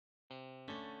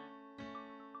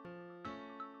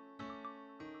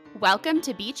Welcome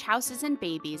to Beach Houses and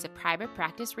Babies, a private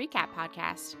practice recap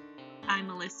podcast. I'm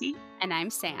Melissa. And I'm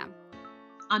Sam.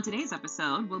 On today's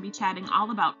episode, we'll be chatting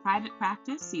all about Private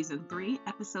Practice Season 3,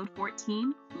 Episode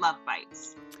 14, Love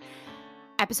Bites.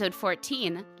 Episode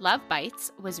 14, Love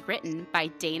Bites, was written by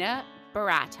Dana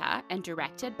Barata and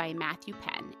directed by Matthew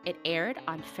Penn. It aired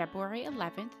on February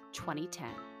 11th, 2010.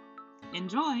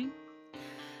 Enjoy!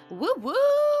 Woo woo!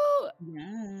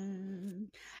 Yeah.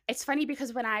 It's funny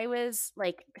because when I was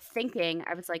thinking,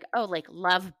 I was like, oh,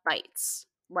 love bites,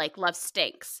 like love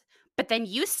stinks. But then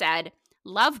you said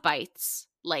love bites,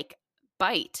 like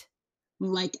bite.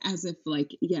 Like as if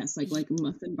yes, like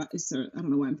muffin bites, or I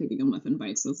don't know why I'm thinking of muffin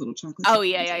bites, those little chocolate. Oh,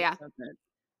 yeah. So good.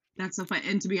 That's so funny.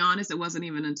 And to be honest, it wasn't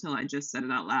even until I just said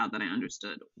it out loud that I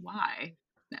understood why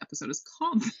the episode is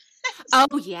called that.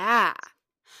 Oh, yeah.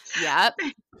 Yep.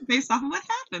 Based off of what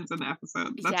happens in the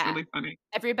episode. That's really funny.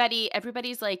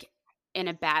 Everybody's in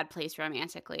a bad place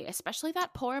romantically, especially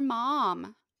that poor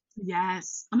mom.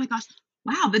 Yes. Oh my gosh.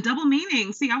 Wow, the double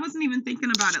meaning. See, I wasn't even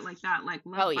thinking about it like that. Like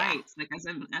love bites, like as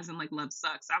in like love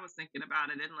sucks. I was thinking about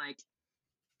it in like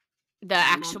the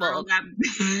actual.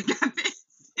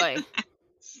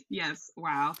 Yes.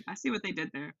 Wow. I see what they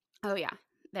did there. Oh yeah,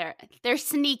 they're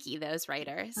sneaky, those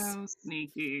writers. So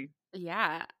sneaky.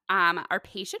 Yeah. Our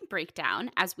patient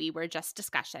breakdown, as we were just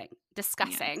discussing.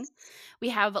 Yes. We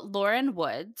have Lauren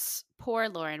Woods. Poor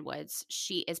Lauren Woods.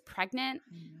 She is pregnant.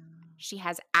 She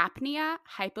has apnea,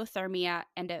 hypothermia,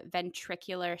 and a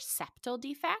ventricular septal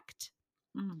defect.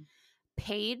 Mm.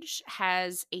 Paige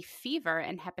has a fever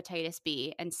and hepatitis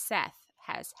B, and Seth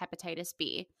has hepatitis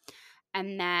B.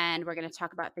 And then we're going to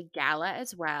talk about the gala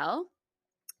as well.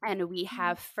 And we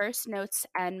have first notes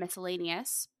and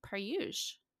miscellaneous per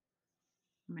usual.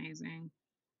 Amazing.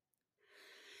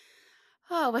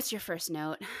 Oh, what's your first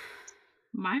note?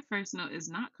 My first note is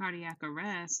not cardiac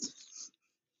arrest.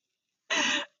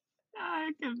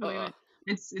 I can't believe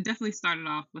it. It definitely started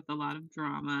off with a lot of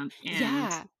drama.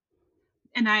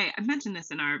 And I mentioned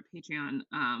this in our Patreon,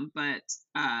 but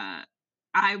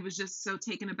I was just so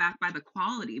taken aback by the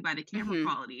quality, by the camera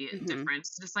quality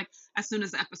difference. Just like as soon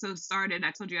as the episode started,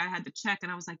 I told you I had to check,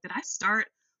 and I was like, did I start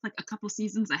like a couple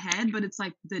seasons ahead? But it's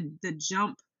like the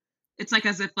jump. It's like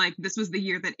as if like this was the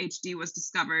year that HD was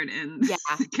discovered, and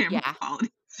the camera quality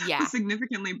was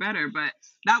significantly better. But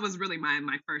that was really my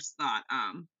first thought.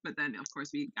 But then of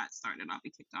course we got started off. We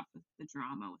kicked off with the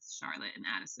drama with Charlotte and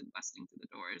Addison busting through the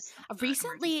doors.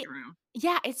 Recently,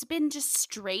 it's been just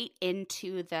straight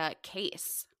into the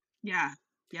case. Yeah.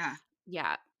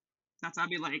 That's how I'll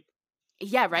be like.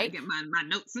 Yeah, right. Get my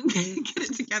notes and get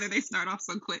it together. They start off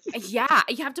so quick. Yeah,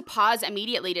 you have to pause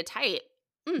immediately to type.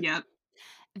 Yep.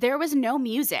 There was no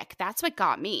music. That's what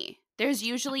got me. There's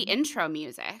usually intro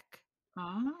music.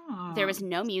 Oh. There was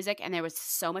no music, and there was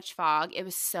so much fog. It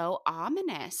was so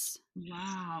ominous.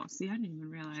 Wow. See, I didn't even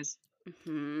realize.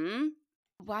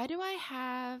 Why do I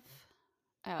have...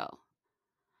 Oh.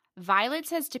 Violet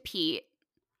says to Pete,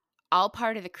 all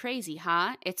part of the crazy,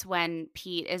 huh? It's when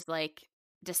Pete is like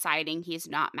deciding he's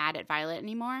not mad at Violet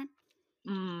anymore.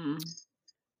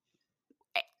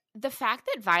 The fact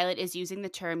that Violet is using the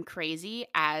term crazy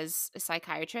as a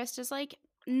psychiatrist is like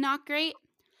not great.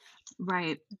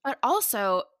 Right. But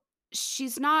also,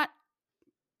 she's not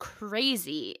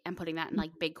crazy, I'm putting that in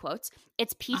like big quotes.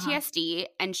 It's PTSD,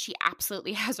 and she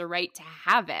absolutely has a right to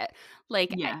have it.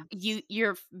 Like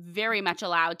you're very much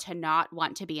allowed to not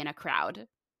want to be in a crowd.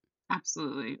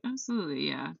 Absolutely,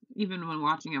 yeah. Even when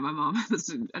watching it, my mom was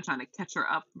trying to catch her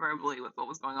up verbally with what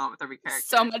was going on with every character.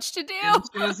 So much to do. And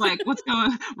she was like, "What's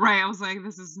going?" Right? I was like,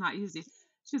 "This is not easy."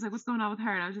 She was like, "What's going on with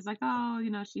her?" And I was just like, "Oh,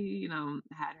 she,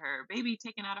 had her baby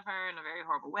taken out of her in a very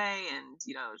horrible way, and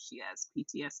she has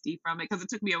PTSD from it." Because it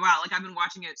took me a while. Like I've been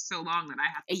watching it so long that I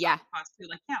have to pause too.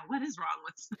 Like, what is wrong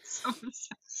with so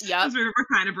yeah? Because we're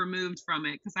kind of removed from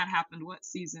it because that happened. What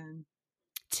season?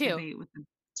 2. With the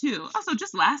 2. Also,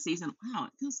 just last season. Wow,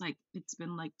 it feels like it's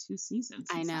been like 2 seasons.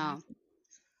 I know.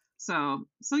 So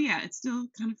yeah, it's still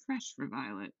kind of fresh for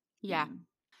Violet. Yeah.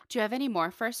 Do you have any more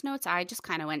first notes? I just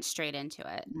kind of went straight into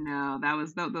it. No,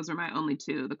 those are my only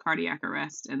 2: the cardiac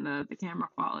arrest and the camera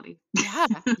quality.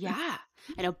 Yeah.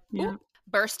 I know.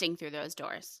 Bursting through those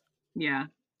doors. Yeah,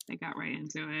 they got right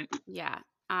into it. Yeah.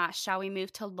 Shall we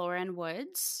move to Lauren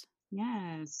Woods?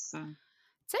 Yes.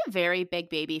 It's a very big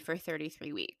baby for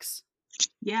 33 weeks.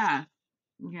 Yeah.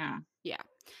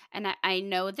 And I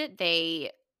know that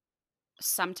they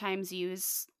sometimes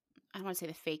use, I don't want to say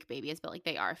the fake babies, but like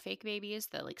they are fake babies,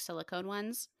 the like silicone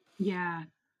ones. Yeah.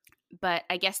 But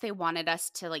I guess they wanted us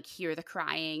to like hear the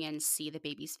crying and see the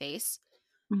baby's face.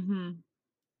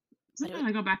 Sometimes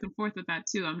I go back and forth with that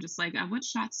too. I'm just like, what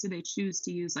shots do they choose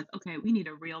to use? Like, okay, we need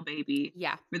a real baby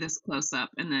Yeah. for this close up,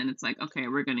 and then it's like, okay,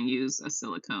 we're gonna use a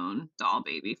silicone doll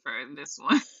baby for this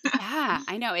one. Yeah,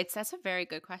 I know. That's a very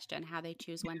good question, how they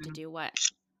choose when to Yeah, do what.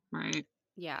 right.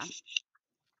 Yeah.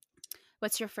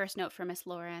 What's your first note for Miss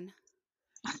Lauren?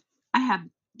 I have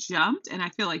jumped, and I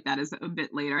feel like that is a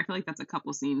bit later. I feel like that's a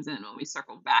couple scenes in when we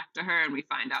circle back to her and we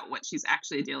find out what she's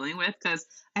actually dealing with. Because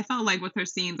I felt like with her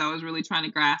scenes, I was really trying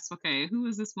to grasp, okay, who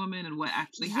is this woman and what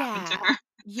actually happened to Yeah. her.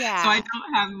 So I Yeah.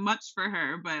 don't have much for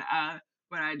her, but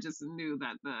I just knew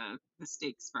that the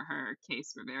stakes for her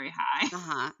case were very high.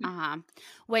 Uh-huh. Uh-huh.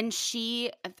 When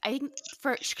I think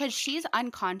because she's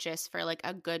unconscious for like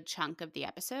a good chunk of the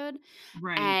episode.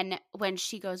 Right. And when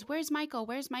she goes, "Where's Michael?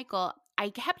 Where's Michael?" I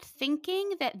kept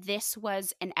thinking that this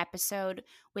was an episode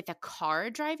with a car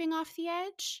driving off the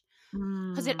edge.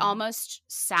 Because it Mm, almost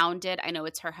sounded, I know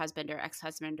it's her husband or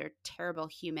ex-husband or terrible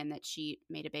human that she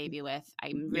made a baby with.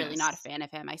 I'm really not a yes. fan of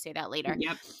him. I say that later.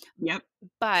 Yep. Yep.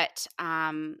 But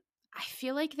I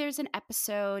feel like there's an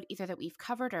episode either that we've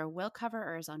covered or will cover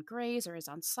or is on Grey's or is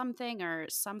on something or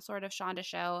some sort of Shonda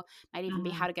show, might even be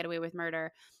Mhm. How to Get Away with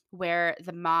Murder, where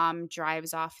the mom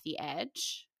drives off the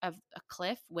edge of a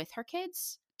cliff with her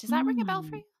kids. Does that ring a bell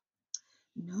for Mm. you?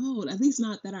 No, at least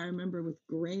not that I remember with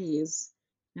Grays.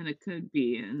 And it could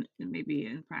be in maybe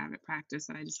in private practice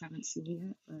that I just haven't seen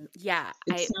yet. But Yeah,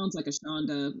 it sounds like a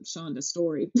Shonda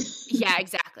story. yeah,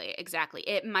 exactly, exactly.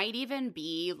 It might even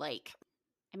be like,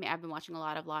 I mean, I've been watching a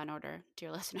lot of Law and Order,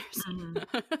 dear listeners.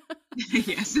 Mhm.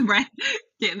 Yes, right.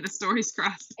 Getting the stories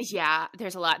crossed. Yeah,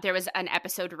 there's a lot. There was an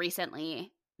episode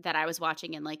recently that I was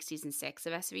watching in like season 6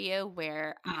 of SVU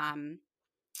where Yeah.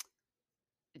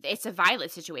 it's a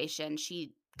violent situation.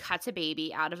 She cuts a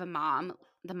baby out of a mom,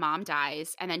 the mom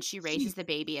dies, and then she raises Jeez. the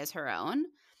baby as her own.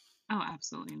 Oh,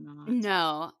 absolutely not.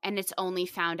 No, and it's only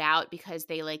found out because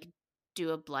they like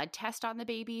do a blood test on the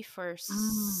baby for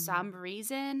some Mm.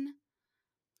 reason.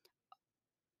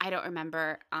 I don't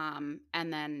remember. And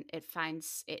then it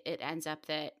ends up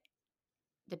that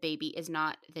the baby is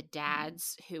not the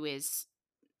dad's who is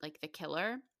like the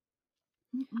killer,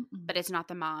 Mm-mm-mm. but it's not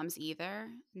the mom's either.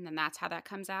 And then that's how that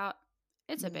comes out.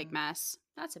 It's a big Yeah. mess.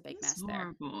 That's a big It's mess there.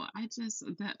 horrible. I just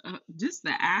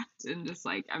the act and just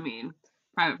like I mean,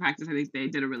 private practice. I think they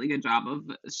did a really good job of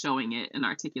showing it and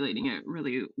articulating it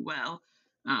really well.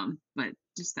 But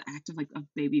just the act of like a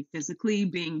baby physically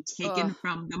being Ugh. taken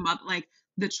from the mother, like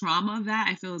the trauma of that,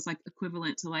 I feel is like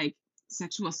equivalent to like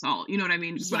sexual assault. You know what I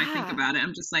mean? Just when I think Yeah. about it,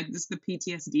 I'm just like, just the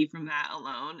PTSD from that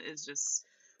alone is just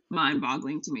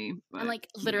mind-boggling to me. And But like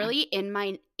yeah. literally in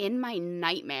my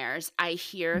nightmares, I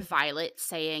hear Violet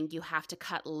saying you have to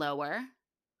cut lower.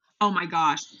 Oh my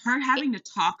gosh, her It, having to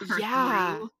talk her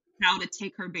yeah. through how to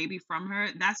take her baby from her,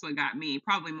 that's what got me,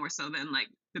 probably more so than, like,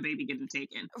 the baby getting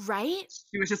taken. Right?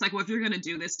 She was just like, "Well, if you're gonna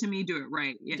do this to me, do it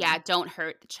right." Yeah, Yeah, don't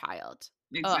hurt the child.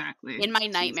 Ugh. exactly. In my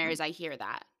Jesus, nightmares, I hear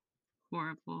that.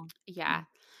 horrible. Yeah.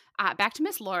 Mm. Back to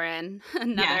Miss Lauren, Yes.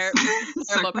 another terrible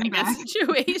Circling pregnant back.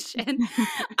 situation.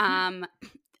 Um,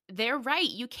 they're right.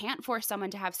 You can't force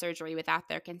someone to have surgery without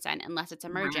their consent unless it's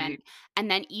emergent. Right. And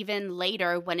then even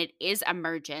later, when it is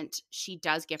emergent, she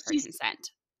does give her She's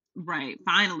consent. right,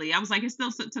 finally. I was like, it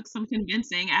still took some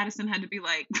convincing. Addison had to be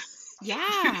like,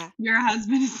 Yeah. Your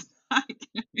husband is not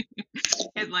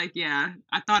And, like, yeah,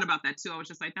 I thought about that too. I was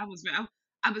just like, that was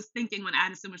I was thinking when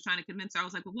Addison was trying to convince her, I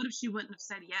was like, "Well, what if she wouldn't have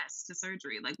said yes to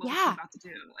surgery? Like, what was she Yeah. about to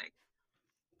do?" Like,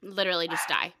 Literally just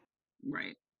die.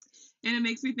 right. And it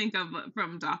makes me think of,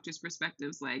 from doctors'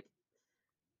 perspectives, like,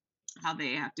 how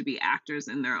they have to be actors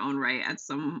in their own right at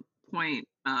some point.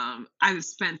 I've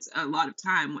spent a lot of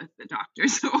time with the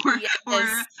doctors or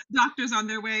Yes. doctors on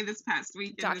their way this past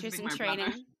weekend Doctors visiting in my brother.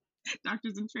 training.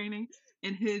 Doctors in training,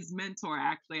 and his mentor,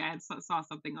 actually, I had saw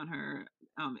something on her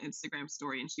Instagram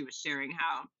story, and she was sharing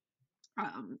how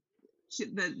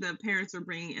the parents were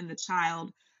bringing in the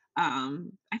child,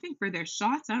 I think for their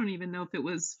shots. I don't even know if it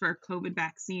was for COVID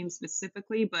vaccine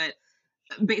specifically, but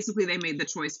basically they made the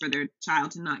choice for their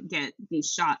child to not get these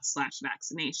shots slash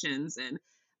vaccinations. And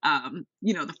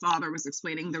the father was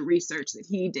explaining the research that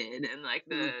he did, and like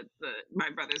Mm. the my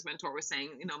brother's mentor was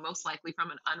saying, most likely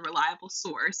from an unreliable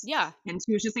source. Yeah. And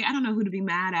she was just saying, I don't know who to be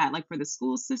mad at, like for the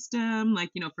school system, like,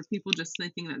 for people just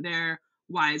thinking that they're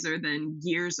wiser than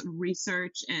years of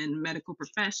research and medical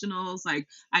professionals. Like,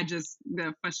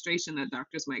 the frustration that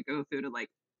doctors might go through to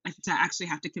to actually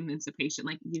have to convince a patient,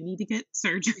 like, you need to get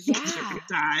surgery because you're Yeah. gonna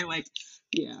die. Like,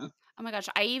 yeah. Oh my gosh,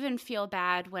 I even feel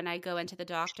bad when I go into the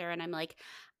doctor and I'm like,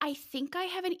 I think I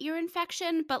have an ear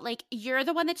infection, but like you're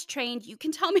the one that's trained. You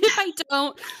can tell me if I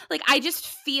don't. Like I just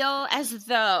feel as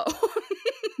though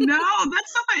No,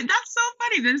 that's so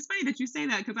It's funny that you say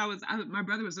that because my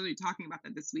brother was really talking about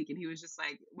that this week, and he was just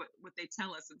like, what they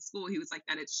tell us in school. He was like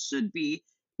that it should be.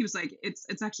 He was like,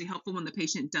 it's actually helpful when the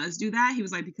patient does do that. He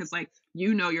was like, because like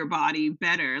you know your body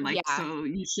better, like Yeah. so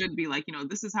you should be like,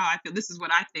 this is how I feel. This is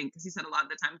what I think. Because he said a lot of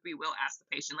the times we will ask the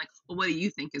patient like, well, what do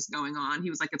you think is going on? He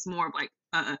was like, it's more of like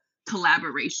a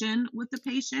collaboration with the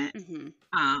patient. Mm-hmm.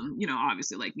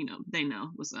 Obviously like, they know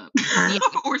what's up Yeah.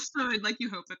 or should, like you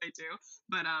hope that they do.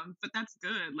 But that's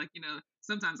good. Like,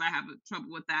 sometimes I have trouble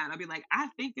with that. I'll be like, I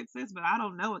think it's this, but I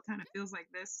don't know. It kind of feels like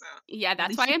this. So Yeah, at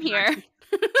that's least why I'm here.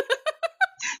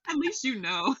 at least you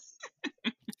know.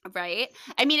 Right?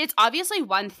 I mean, it's obviously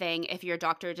one thing if your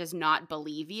doctor does not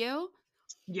believe you.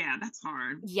 Yeah, that's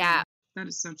hard. Yeah. That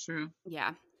is so true.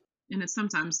 Yeah. And it's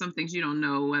sometimes some things you don't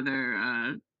know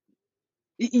whether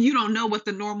you don't know what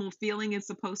the normal feeling is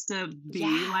supposed to be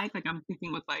Yeah. like. Like I'm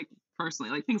thinking with like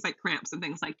personally, like things like cramps and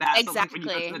things like that. So like when you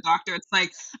go Exactly. to the doctor, it's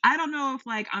like, I don't know if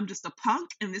like I'm just a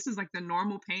punk and this is like the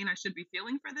normal pain I should be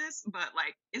feeling for this, but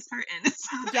like it's hurting.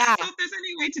 Yeah. So if there's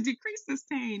any way to decrease this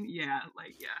pain, yeah.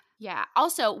 Yeah.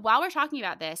 Also, while we're talking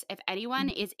about this, if anyone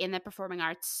is in the performing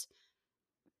arts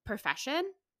profession,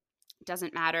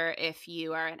 doesn't matter if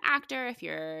you are an actor, if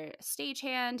you're a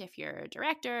stagehand, if you're a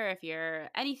director, if you're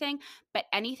anything, but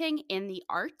anything in the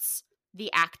arts,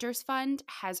 the Actors Fund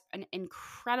has an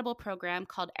incredible program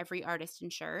called Every Artist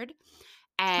Insured.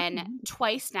 And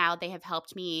twice now they have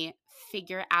helped me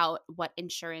figure out what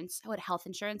health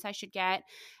insurance I should get,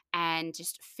 and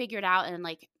just figured out and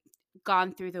like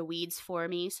gone through the weeds for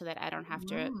me so that I don't have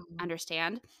to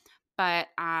understand. But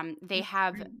they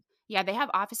have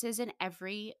offices in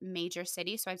every major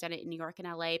city. So I've done it in New York and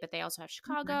LA, but they also have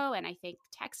Chicago and I think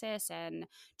Texas and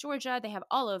Georgia. They have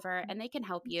all over, and they can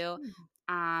help you.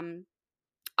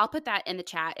 I'll put that in the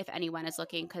chat if anyone is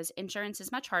looking, because insurance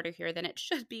is much harder here than it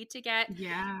should be to get.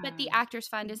 Yeah. But the Actors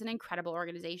Fund is an incredible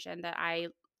organization that I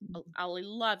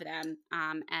love them.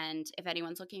 And if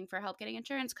anyone's looking for help getting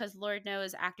insurance, because Lord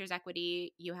knows Actors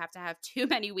Equity, you have to have too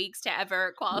many weeks to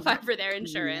ever qualify for their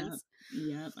insurance.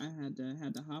 Yep. I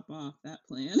had to hop off that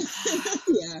plan.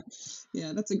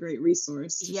 Yeah, that's a great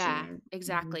resource to share.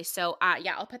 Exactly. So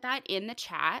I'll put that in the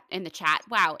chat.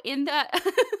 Wow, in the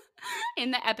in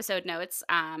the episode notes.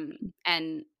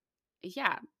 And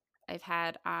yeah, I've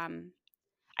had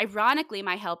ironically,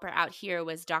 my helper out here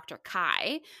was Dr.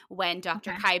 Kai when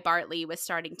Dr. Kai Bartley was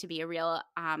starting to be a real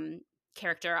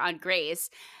character on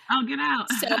Grey's. Oh, get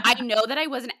out. So I know that I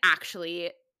wasn't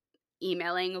actually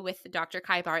emailing with Dr.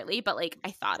 Kai Bartley, but like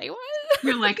I thought I was.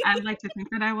 You're like, I'd like to think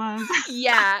that I was.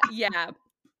 Yeah.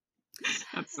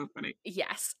 That's so funny.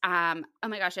 Yes. Oh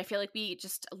my gosh, I feel like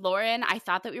Lauren, I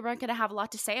thought that we weren't going to have a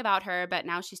lot to say about her, but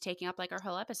now she's taking up like our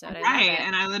whole episode. Right,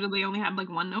 and I literally only had like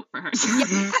one note for her.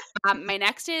 My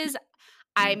next is,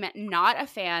 I'm not a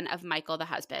fan of Michael the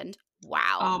husband.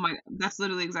 Wow. Oh my, that's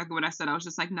literally exactly what I said. I was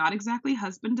just like, not exactly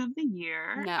husband of the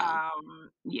year. No.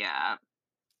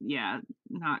 Yeah,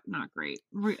 not great.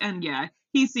 And yeah,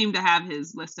 he seemed to have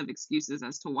his list of excuses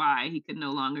as to why he could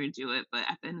no longer do it, but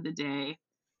at the end of the day,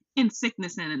 in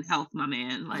sickness and in health, my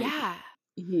man, like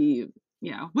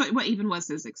what even was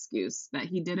his excuse? That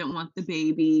he didn't want the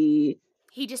baby.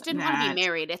 He just didn't want to be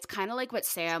married. It's kind of like what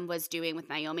Sam was doing with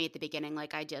Naomi at the beginning.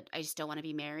 Like I just don't want to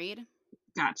be married.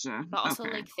 Gotcha. But also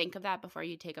like think of that before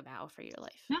you take a vow for your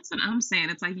life. That's what I'm saying.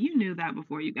 It's like you knew that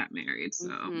before you got married.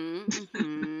 So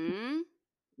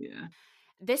yeah.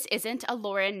 This isn't a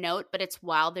Lauren note, but it's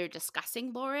while they're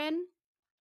discussing Lauren.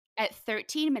 At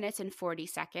 13 minutes and 40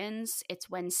 seconds, it's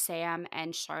when Sam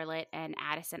and Charlotte and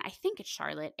Addison, I think it's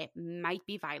Charlotte, it might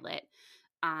be Violet,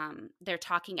 they're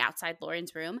talking outside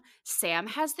Lauren's room. Sam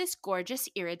has this gorgeous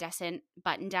iridescent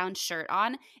button-down shirt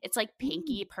on. It's like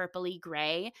pinky, purpley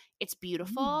gray. It's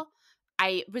beautiful.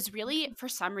 I was really, for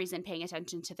some reason, paying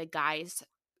attention to the guys'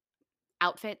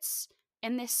 outfits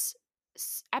in this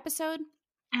episode.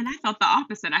 And I felt the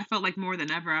opposite. I felt like more than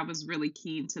ever, I was really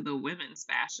keen to the women's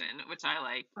fashion, which I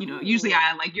like. Usually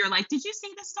I like, you're like, did you see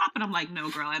this top? And I'm like, no,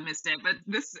 girl, I missed it. But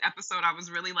this episode, I was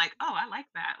really like, oh, I like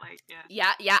that. Like,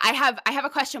 yeah. I have a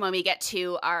question when we get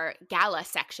to our gala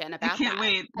section about that. I can't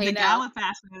wait. The gala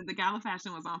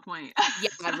fashion was on point.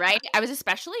 Yeah, right. I was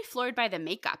especially floored by the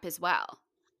makeup as well.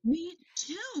 Me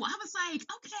too. I was like,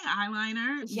 okay,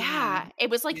 eyeliner. Yeah. It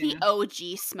was like the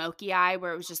OG smoky eye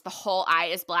where it was just the whole eye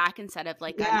is black instead of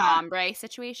like an ombre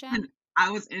situation. And I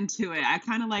was into it. I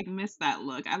kind of like missed that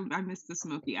look. I missed the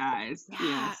smoky eyes. Yeah.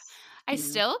 Yes. I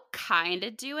still kind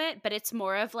of do it, but it's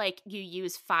more of like you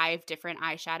use 5 different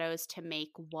eyeshadows to make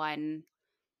one,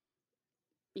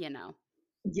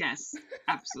 Yes,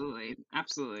 absolutely,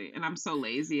 absolutely, and I'm so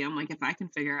lazy. I'm like, if I can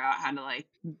figure out how to, like,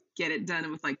 get it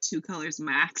done with, like, 2 colors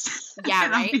max, Yeah,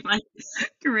 then I'll right? be like,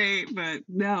 "Great," but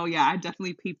no, yeah, I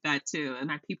definitely peeped that too,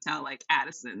 and I peeped how, like,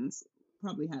 Addison's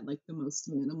probably had, like, the most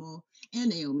minimal, and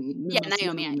Naomi, the Yeah, most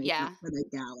minimal Naomi, makeup yeah. for the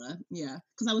gala, yeah,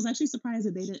 because I was actually surprised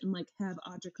that they didn't, like, have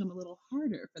Audra come a little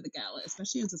harder for the gala,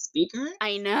 especially as a speaker,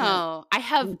 I but know. I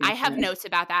have we'll I get have there. notes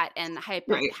about that and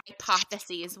Great.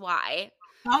 hypotheses why.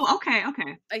 Oh, okay,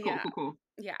 okay. Cool, Yeah. cool, cool.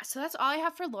 Yeah, so that's all I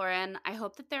have for Lauren. I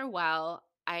hope that they're well.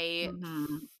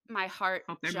 Mhm. My heart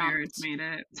Hope their marriage jumped. made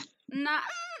it. Not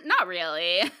not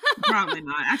really. Probably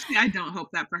not. Actually, I don't hope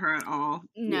that for her at all.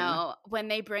 Yeah. No, when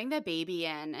they bring the baby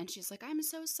in and she's like, "I'm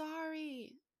so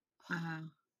sorry." Uh,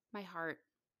 My heart.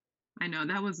 I know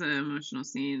that was an emotional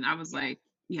scene. I was Yeah. like,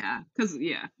 yeah,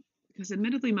 because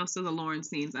admittedly, most of the Lauren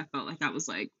scenes, I felt like I was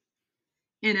like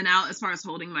in and out as far as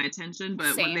holding my attention.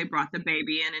 But when they Same. brought the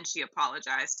baby in and she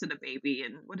apologized to the baby,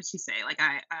 and what did she say? Like,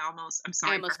 I'm I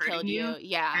sorry for almost hurting killed you. you.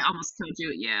 Yeah. I almost killed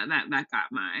you. Yeah, that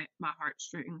got my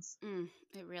heartstrings.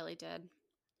 It really did.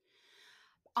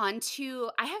 On to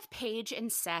I have Paige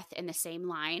and Seth in the same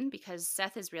line because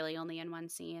Seth is really only in one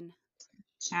scene.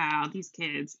 Child, these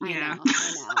kids. I Yeah. know,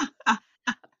 I know.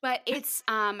 But it's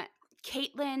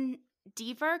Caitlin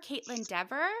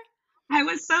Dever. I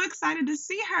was so excited to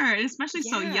see her, especially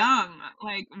so Yeah. young.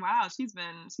 Like, wow, she's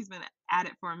been at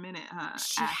it for a minute, huh,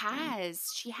 She acting.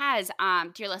 has. She has.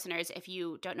 Dear listeners, if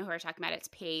you don't know who we're talking about, it's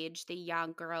Paige, the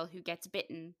young girl who gets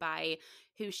bitten by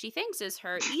who she thinks is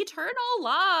her eternal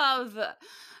love.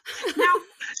 Now,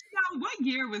 what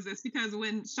year was this? Because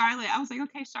when Charlotte, I was like,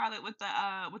 okay, Charlotte with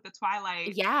the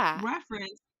Twilight Yeah.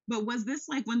 reference. But was this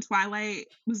like when Twilight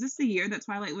was this the year that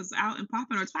Twilight was out and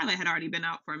popping, or Twilight had already been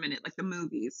out for a minute, like the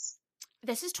movies?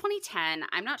 This is 2010.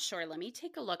 I'm not sure. Let me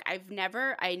take a look. I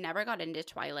never got into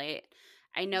Twilight.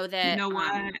 I know You that know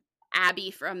what?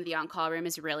 Abby from the On Call Room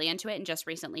is really into it and just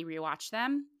recently rewatched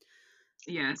them.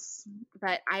 Yes.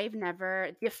 But I've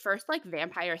never the first like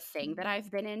vampire thing that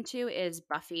I've been into is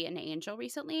Buffy and Angel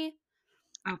recently.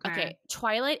 Okay. Okay,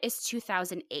 Twilight is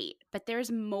 2008, but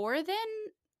there's more than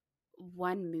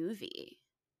one movie.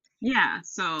 Yeah.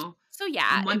 So So yeah,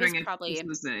 I'm it was wondering if this probably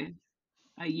was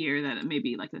a year that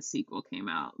maybe like a sequel came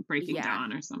out, Breaking yeah.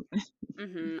 Dawn or something.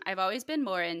 I've always been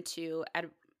more into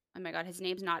oh my god, his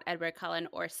name's not Edward Cullen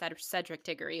or Cedric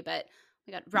Diggory, but oh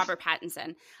my god, Robert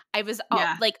Pattinson. I was all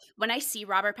Yeah. like when I see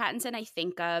Robert Pattinson, I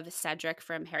think of Cedric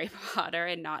from Harry Potter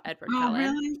and not Edward Oh, Cullen.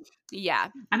 really? Yeah.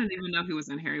 I didn't even know he was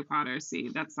in Harry Potter. See,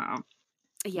 that's how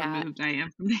Yeah. removed I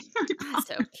am from Harry That's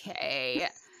Potter. okay.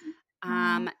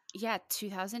 Oh, Yeah,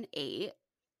 2008.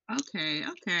 okay,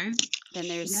 okay. Then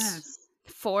there's Yes.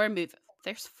 four move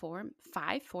there's four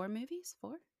movies?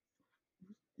 Four?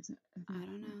 I don't I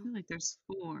know. feel like there's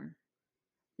 4,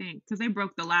 I think, because they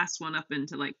broke the last one up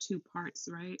into like 2 parts,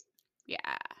 right? Yeah.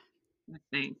 I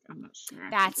think. I'm not sure. I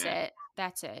That's forget. it.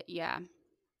 That's it. Yeah.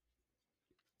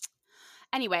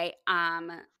 Anyway,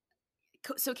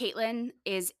 so Caitlin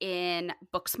is in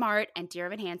Booksmart and Dear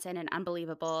Evan Hansen and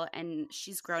Unbelievable, and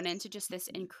she's grown into just this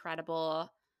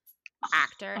incredible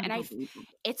actor. And Unbelievable.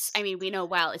 I mean, we know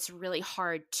well, it's really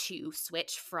hard to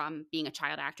switch from being a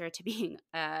child actor to being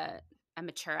a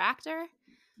mature actor.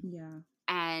 Yeah.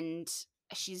 And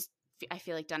she's, I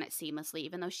feel like, done it seamlessly,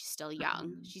 even though she's still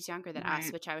young. She's younger than us,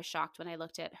 Right. which I was shocked when I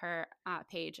looked at her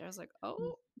page. I was like,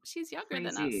 oh, she's younger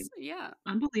than Crazy. us. Yeah.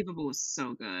 Unbelievable was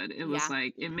so good. It was Yeah.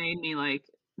 like it made me like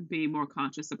be more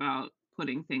conscious about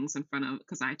putting things in front of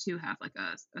because I too have like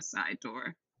a side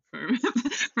door for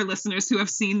for listeners who have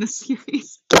seen the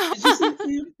series. Did you see it,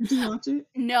 Sam? Did you watch it?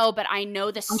 No, but I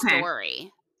know the Okay,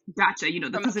 story gotcha. from a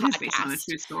Because it is based on a podcast.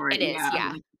 true story. It is, Yeah,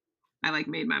 yeah. I like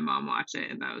made my mom watch it,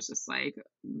 and that was just like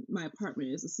my apartment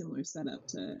is a similar setup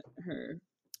to her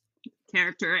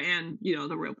character and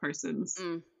the real person's.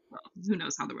 Mm. Well, who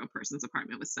knows how the real person's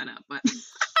apartment was set up, but I'm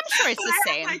sure it's but the I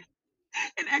had same. like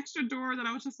an extra door that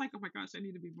I was just like, oh my gosh, I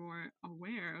need to be more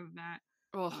aware of that.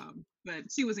 Oh,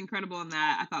 But she was incredible in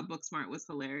that. I thought Booksmart was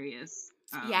hilarious.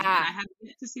 And yeah. I haven't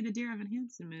yet to see the Dear Evan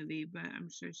Hansen movie, but I'm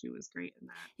sure she was great in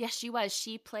that. Yeah, she was.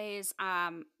 She plays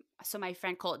so my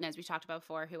friend Colton, as we talked about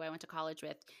before, who I went to college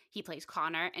with, he plays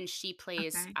Connor and she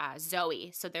plays Okay.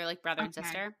 Zoe. So they're like brother and Okay.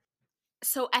 sister.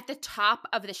 So at the top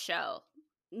of the show,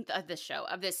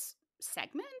 of this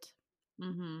segment,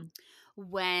 Mm-hmm.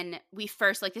 when we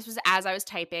first this was as I was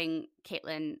typing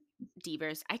Caitlin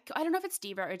Devers. I don't know if it's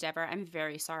Dever or Dever. I'm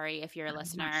very sorry if you're a I'm not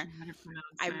listener. sure how to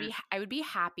pronounce I would be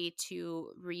happy to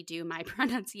redo my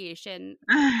pronunciation.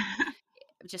 it.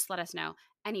 Just let us know.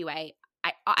 Anyway,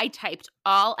 I typed,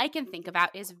 all I can think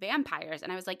about is vampires.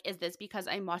 And I was like, is this because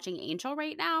I'm watching Angel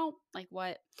right now? Like,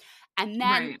 what? And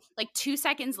then, like, 2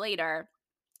 seconds later,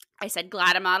 I said,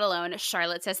 glad I'm not alone.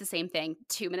 Charlotte says the same thing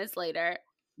 2 minutes later.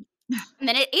 And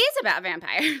then it is about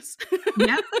vampires.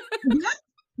 Yep.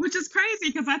 Which is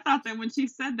crazy because I thought that when she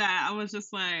said that, I was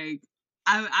just like,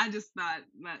 I just thought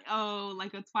that, oh,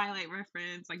 like a Twilight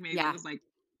reference, like maybe it was like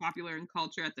popular in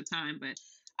culture at the time, but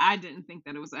I didn't think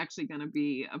that it was actually going to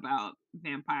be about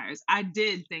vampires. I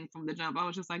did think from the jump, I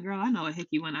was just like, girl, I know a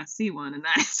hickey when I see one. And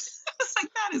that's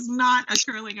like, that is not a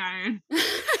curling iron. That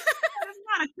is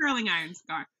not a curling iron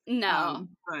scar. No.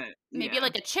 But maybe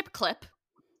like a chip clip.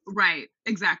 Right.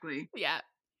 Exactly. Yeah.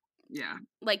 Yeah.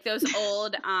 Like those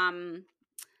old,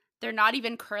 they're not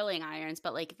even curling irons,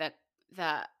 but like the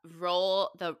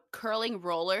curling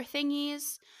roller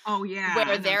thingies. Oh yeah.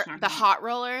 Where they're the hot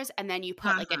rollers, and then you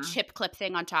put like a chip clip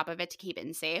thing on top of it to keep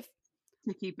it safe.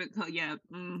 To keep it, yeah.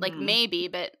 Mm-hmm. Like maybe,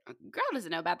 but girl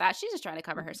doesn't know about that. She's just trying to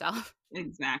cover herself.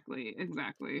 Exactly.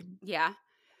 Yeah.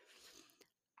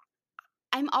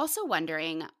 I'm also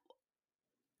wondering,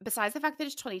 besides the fact that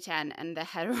it's 2010 and the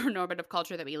heteronormative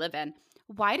culture that we live in,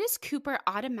 why does Cooper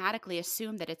automatically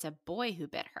assume that it's a boy who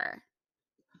bit her?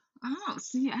 Oh,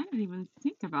 see, I didn't even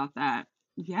think about that.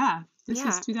 Yeah. This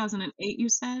is 2008, you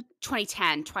said?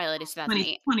 2010. Twilight is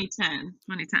 2008.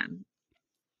 2010.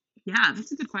 Yeah,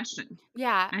 that's a good question.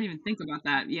 Yeah. I didn't even think about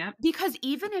that. Yep. Because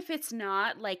even if it's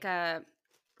not like a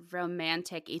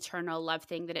romantic eternal love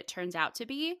thing that it turns out to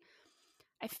be,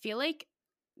 I feel like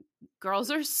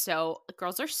girls are so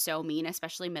mean,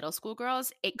 especially middle school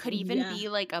girls. It could even be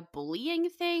like a bullying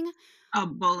thing. A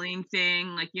bullying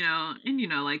thing, like,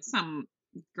 and like some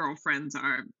girlfriends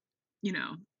are,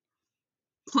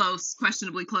 close,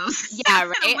 questionably close. Yeah,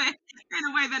 right. in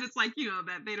a way that it's like,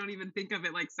 that they don't even think of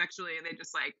it like sexually, and they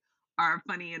just like are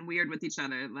funny and weird with each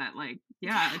other. That like,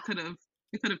 it could have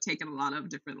taken a lot of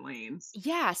different lanes.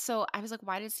 Yeah, so I was like,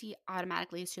 why does he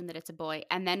automatically assume that it's a boy?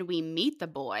 And then we meet the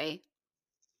boy.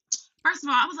 First of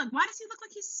all, I was like, why does he look like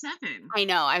he's 7? I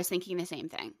know, I was thinking the same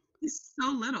thing. He's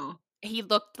so little. He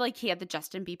looked like he had the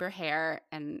Justin Bieber hair,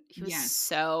 and he was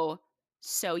so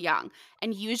young.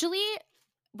 And usually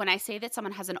when I say that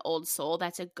someone has an old soul,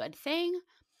 that's a good thing.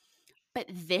 But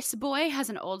this boy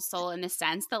has an old soul in the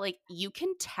sense that, like, you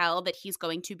can tell that he's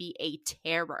going to be a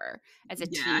terror as a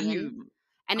teen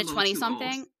and a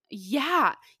 20-something.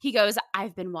 Yeah. He goes,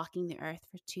 I've been walking the earth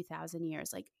for 2,000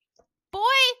 years. Like, boy.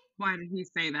 Why did he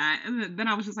say that? And then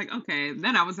I was just like, okay.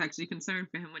 Then I was actually concerned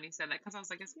for him when he said that, because I was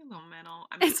like, is he a little mental?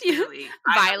 I mean, clearly,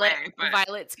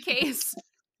 Violet's case.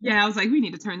 Yeah, I was like, we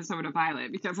need to turn this over to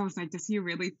Violet, because I was like, does he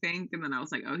really think? And then I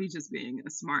was like, oh, he's just being a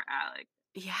smart aleck.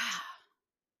 Yeah.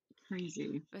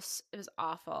 Crazy. It was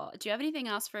awful. Do you have anything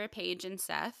else for Paige and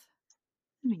Seth?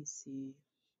 Let me see.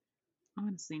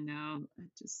 Honestly, no.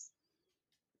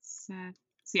 Seth.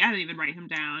 See, I didn't even write him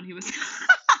down. He was...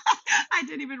 I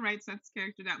didn't even write Seth's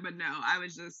character down, but no, I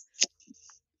was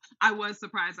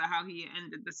surprised at how he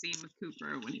ended the scene with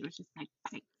Cooper when he was just like,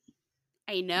 hey.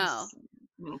 I know.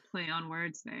 Little play on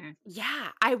words there. Yeah,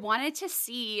 I wanted to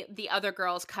see the other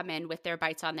girls come in with their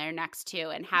bites on their necks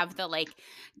too, and have the like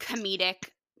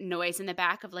comedic noise in the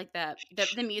back of like the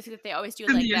music that they always do,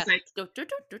 like the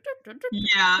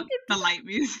light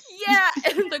music. Yeah,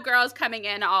 and the girls coming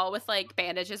in all with like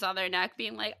bandages on their neck,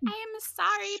 being like, "I am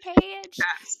sorry, Paige.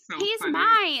 That's so He's funny.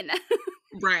 mine."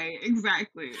 Right,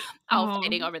 exactly. All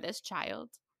fighting over this child.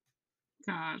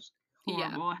 Gosh,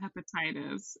 horrible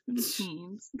hepatitis in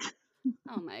teens.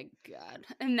 Oh my god!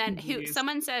 And then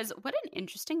someone says, "What an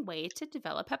interesting way to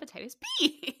develop hepatitis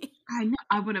B." I know.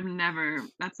 I would have never.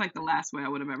 That's like the last way I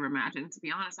would have ever imagined. To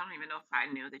be honest, I don't even know if I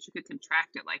knew that you could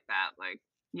contract it like that. Like,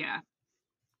 yeah,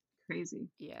 crazy.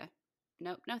 Yeah.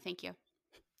 No, thank you.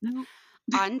 No.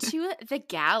 On to the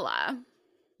gala.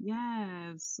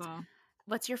 Yes.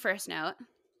 What's your first note?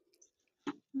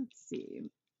 Let's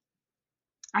see.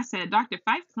 I said Dr.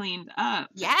 Fife cleaned up.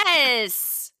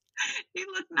 Yes. He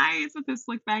looked nice with his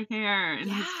slick back hair and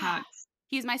his tux.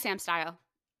 He's my Sam style.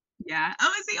 Yeah.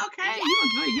 Oh, is he okay? Yeah. He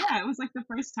was good. Yeah, it was like the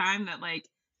first time that and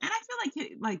I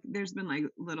feel like there's been like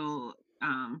little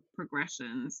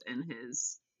progressions in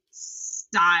his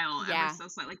style ever so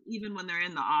slightly. Like even when they're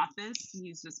in the office,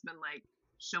 he's just been like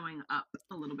showing up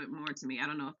a little bit more to me. I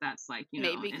don't know if that's like,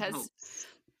 maybe because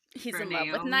he's in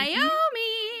Naomi. love with Naomi.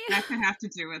 That could have to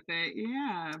do with it.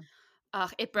 Yeah.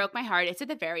 It broke my heart. It's at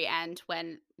the very end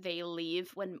when they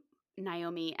leave, when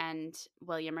Naomi and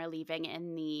William are leaving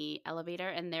in the elevator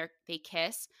and they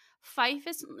kiss. Fife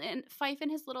in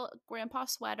his little grandpa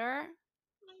sweater.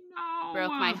 No,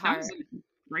 broke my heart. That was a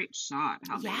great shot.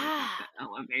 How they were at the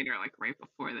elevator, like right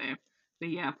before they But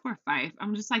yeah, poor Fife.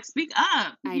 I'm just like, speak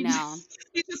up. I know.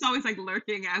 He's just always like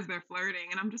lurking as they're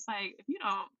flirting, and I'm just like, if you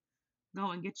don't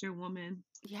go and get your woman.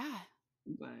 Yeah.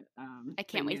 But I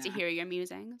can't wait to hear your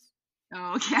musings.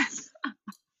 Oh yes.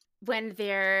 When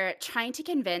they're trying to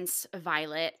convince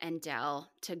Violet and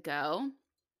Dell to go,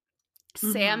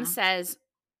 Sam says,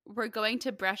 "We're going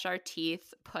to brush our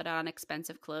teeth, put on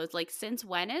expensive clothes." Like, since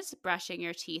when is brushing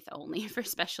your teeth only for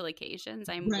special occasions?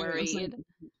 I'm worried. Like,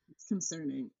 it's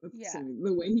concerning.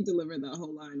 The way he delivered that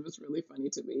whole line was really funny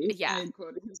to me. Yeah. I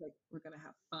quoted, he was like, "We're gonna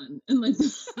have fun," and like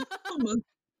almost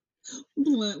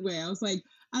blunt way. I was like,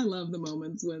 I love the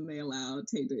moments when they allow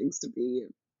Taye Diggs to be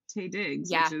Taye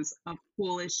Diggs, which is a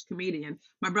foolish comedian.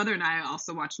 My brother and I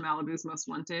also watched Malibu's Most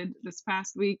Wanted this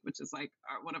past week, which is like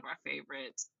one of our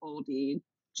favorite oldie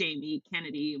Jamie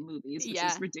Kennedy movies, which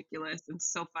is ridiculous and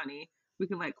so funny. We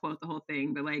could like quote the whole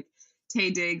thing, but like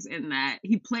Taye Diggs in that,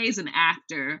 he plays an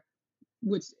actor,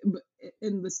 which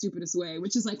in the stupidest way,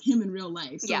 which is like him in real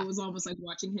life. So it was almost like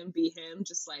watching him be him,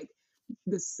 just like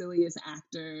the silliest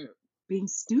actor being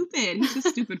stupid. He's just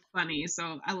stupid funny.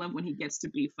 So I love when he gets to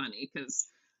be funny, because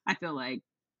I feel like,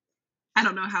 I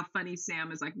don't know how funny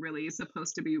Sam is like really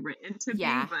supposed to be written to be,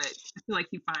 but I feel like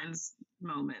he finds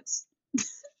moments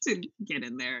to get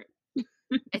in there.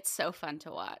 It's so fun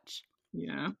to watch.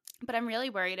 Yeah. But I'm really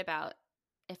worried about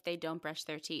if they don't brush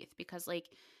their teeth, because like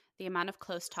the amount of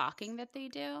close talking that they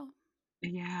do.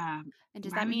 Yeah. And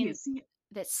does that mean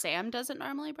that Sam doesn't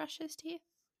normally brush his teeth?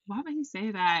 Why would he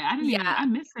say that? I didn't even, I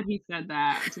missed that he said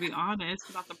that, to be honest,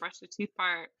 about the brush the teeth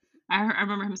part. I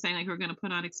remember him saying like, we're going to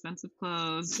put on expensive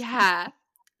clothes. Yeah.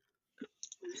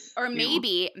 Or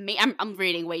maybe I'm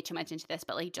reading way too much into this,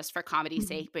 but like just for comedy's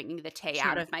sake, bringing the Taye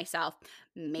out of myself,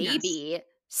 maybe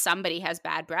somebody has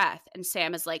bad breath and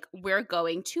Sam is like, we're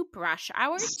going to brush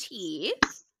our teeth.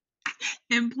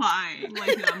 Implying,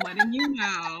 like, I'm letting you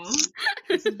know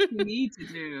this is what you need to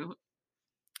do.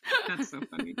 That's so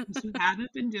funny, because you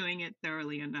haven't been doing it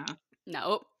thoroughly enough.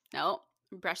 Nope.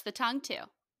 Brush the tongue too.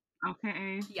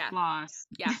 Okay. Yeah. Floss.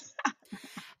 Yeah.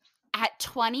 At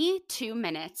 22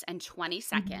 minutes and 20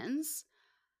 seconds,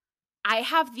 I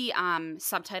have the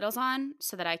subtitles on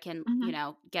so that I can,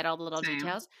 get all the little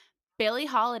details. Billie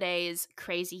Holiday's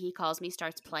 "Crazy He Calls Me"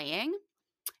 starts playing.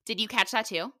 Did you catch that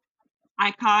too?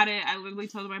 I caught it. I literally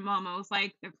told my mom, I was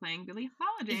like, they're playing Billie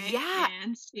Holiday. Yeah.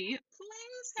 And she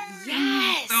plays her.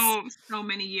 Yes. So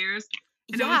many years.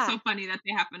 And it was so funny that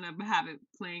they happen to have it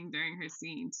playing during her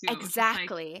scene too.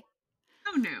 Exactly.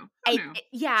 Who knew?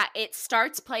 It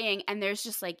starts playing and there's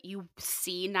just like, you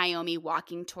see Naomi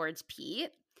walking towards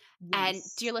Pete. Yes. And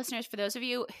dear listeners, for those of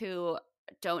you who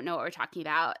don't know what we're talking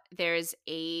about, there's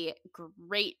a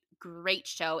great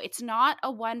show. It's not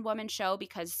a one-woman show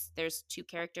because there's two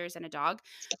characters and a dog,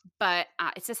 but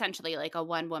it's essentially like a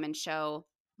one-woman show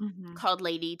called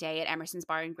Lady Day at Emerson's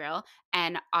Bar and Grill,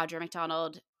 and Audra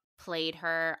McDonald played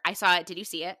her. I saw it. Did you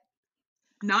see it?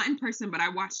 Not in person, but I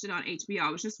watched it on HBO.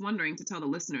 I was just wondering to tell the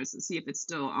listeners to see if it's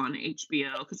still on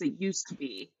HBO, because it used to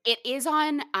be. It is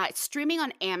on streaming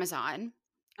on Amazon.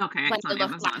 Okay, when I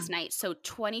looked last night. So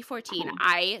 2014, cool.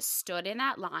 I stood in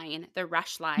that line, the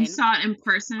rush line. You saw it in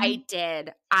person? I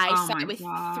did. I saw it with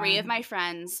 3 of my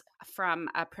friends from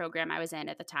a program I was in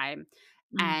at the time,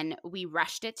 and we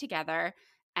rushed it together,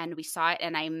 and we saw it,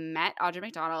 and I met Audra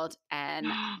McDonald, and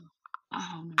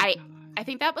I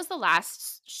think that was the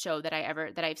last show that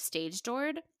I've stage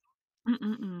doored.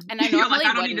 And I normally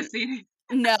I don't need to see it.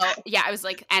 No, yeah, I was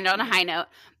like, and on a high note,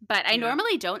 but I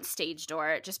normally don't stage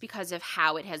door just because of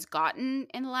how it has gotten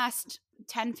in the last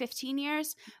 10, 15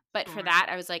 years. But for that,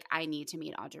 I was like, I need to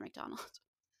meet Audra McDonald.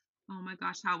 Oh my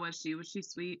gosh, how was she? Was she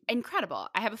sweet? Incredible.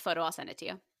 I have a photo. I'll send it to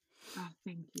you. Oh,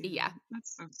 thank you. Yeah.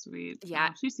 That's so sweet. Yeah.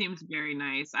 Oh, she seems very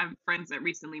nice. I have friends that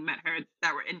recently met her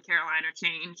that were in Carolina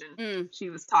Change, and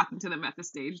she was talking to them at the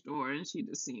stage door, and she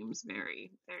just seems very,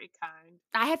 very kind.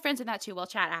 I had friends in that too. We'll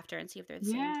chat after and see if they're the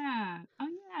same. Yeah. Oh,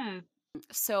 yeah.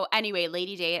 So anyway,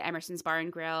 Lady Day at Emerson's Bar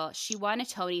and Grill, she won a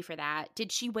Tony for that.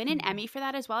 Did she win an Emmy for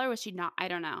that as well, or was she not? I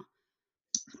don't know.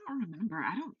 I don't remember.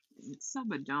 I don't think so,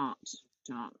 but don't.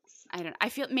 I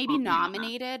feel maybe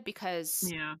nominated because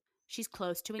yeah. She's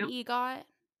close to an EGOT, I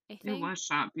think. It was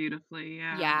shot beautifully,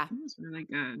 yeah. Yeah. It was really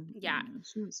good. Yeah.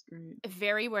 She was great.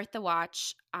 Very worth the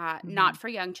watch. Not for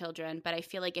young children, but I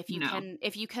feel like if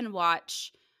you can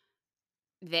watch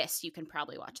this, you can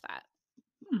probably watch that.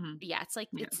 Yeah, it's like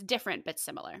it's different but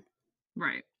similar.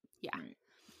 Right. Yeah.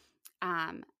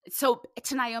 Right. So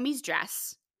to Naomi's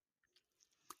dress,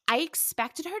 I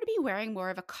expected her to be wearing more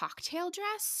of a cocktail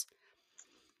dress.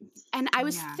 And I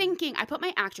was thinking, I put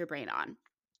my actor brain on.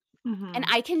 And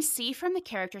I can see from the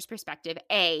character's perspective,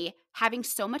 having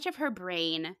so much of her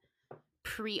brain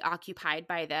preoccupied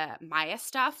by the Maya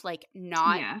stuff, like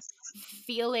not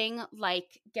feeling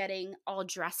like getting all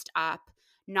dressed up,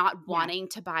 not wanting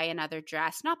to buy another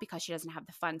dress, not because she doesn't have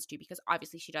the funds to, because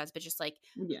obviously she does, but just like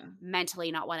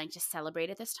mentally not wanting to celebrate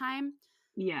at this time.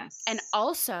 Yes. And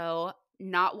also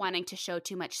not wanting to show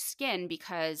too much skin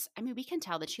because, I mean, we can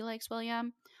tell that she likes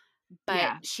William,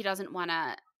 but she doesn't want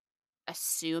to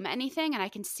assume anything. And I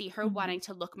can see her wanting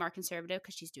to look more conservative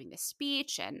because she's doing this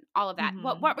speech and all of that.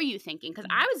 What were you thinking? Because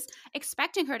I was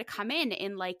expecting her to come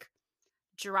in like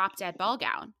drop dead ball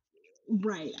gown.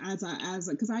 Right.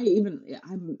 Because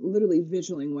I'm literally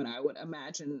visualing what I would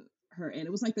imagine her in.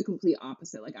 It was like the complete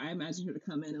opposite. Like I imagined her to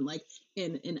come in and like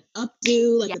in an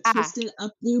updo, like a twisted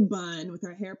updo bun with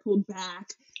her hair pulled back,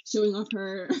 showing off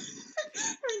her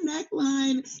her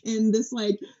neckline and this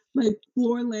like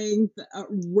floor length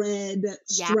red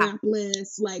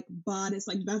strapless like bodice.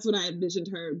 Like that's what I envisioned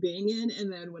her being in.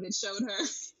 And then when it showed her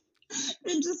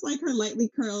and just like her lightly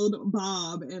curled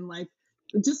bob and like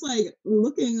just like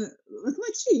looking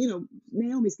like she, you know,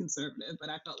 Naomi's conservative, but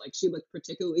I felt like she looked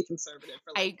particularly conservative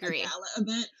for like a gala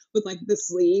event with like the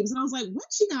sleeves. And I was like, what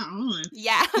she got on?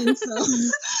 Yeah. And so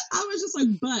I was just like,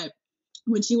 but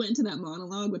when she went into that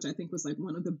monologue, which I think was like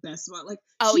one of the best, like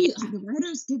the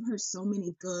writers give her so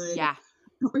many good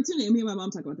opportunities. Me and my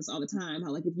mom talk about this all the time,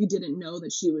 how like if you didn't know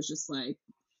that she was just like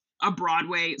a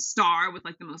Broadway star with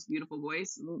like the most beautiful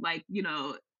voice, like, you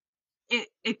know,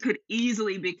 it could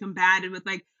easily be combated with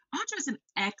like, Audra's an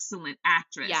excellent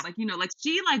actress. Like, you know, like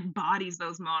she like bodies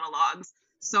those monologues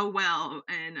so well.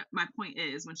 And my point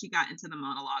is when she got into the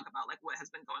monologue about like what has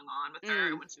been going on with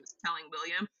her when she was telling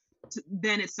William,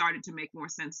 then it started to make more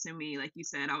sense to me. Like you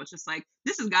said, I was just like,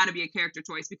 this has got to be a character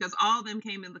choice because all of them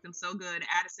came in looking so good.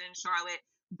 Addison, Charlotte,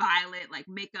 Violet, like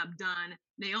makeup done.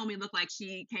 Naomi looked like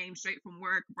she came straight from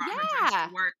work, brought her dress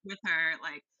to work with her.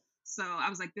 Like, so I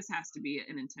was like, this has to be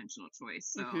an intentional choice.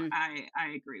 So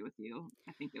I agree with you.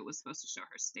 I think it was supposed to show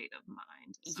her state of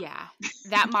mind. So. Yeah.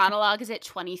 That monologue is at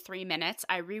 23 minutes.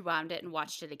 I rewound it and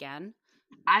watched it again.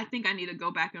 I think I need to go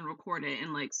back and record it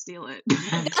and like steal it.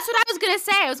 That's what I was going to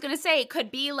say. I was going to say it could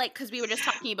be like, because we were just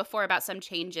talking before about some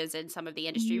changes in some of the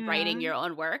industry writing your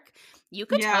own work. You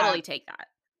could totally take that.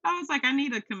 I was like, I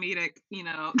need a comedic, you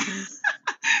know,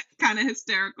 kind of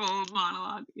hysterical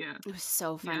monologue. Yeah. It was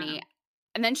so funny. Yeah.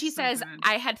 And then she says,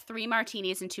 I had 3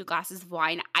 martinis and 2 glasses of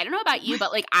wine. I don't know about you,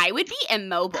 but like I would be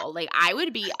immobile. Like I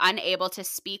would be unable to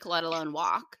speak, let alone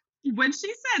walk. When she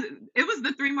said it was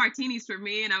the 3 martinis for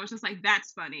me, and I was just like,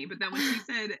 that's funny. But then when she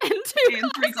said and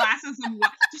 3 glasses of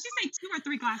wine, did she say 2 or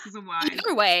 3 glasses of wine?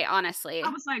 Either way, honestly. I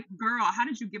was like, girl, how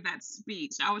did you give that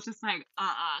speech? I was just like,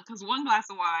 because 1 glass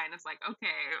of wine is like, okay,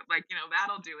 like, you know,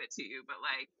 that'll do it to you. But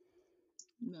like,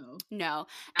 no.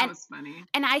 That was funny.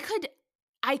 And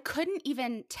I couldn't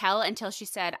even tell until she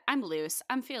said, I'm loose.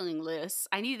 I'm feeling loose.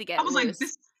 I need to get loose. I was like,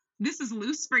 this is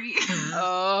loose for you.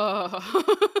 Oh.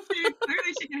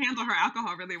 Clearly she can handle her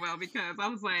alcohol really well because I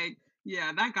was like,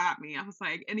 yeah, that got me. I was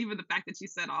like, and even the fact that she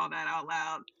said all that out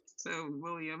loud to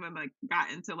William and like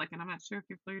got into like, and I'm not sure if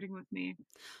you're flirting with me.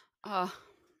 Oh,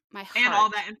 my heart. And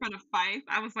all that in front of Fife.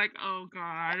 I was like, oh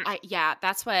God. Yeah,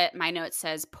 that's what my note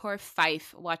says. Poor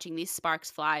Fife watching these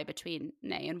sparks fly between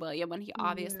Nay and William when he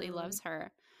obviously loves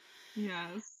her.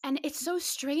 Yes. And it's so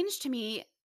strange to me.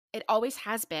 It always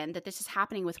has been that this is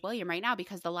happening with William right now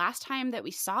because the last time that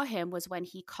we saw him was when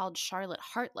he called Charlotte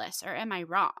heartless, or am I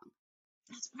wrong?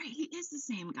 That's right. He is the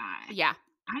same guy. Yeah.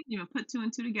 I didn't even put 2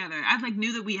 and 2 together. I like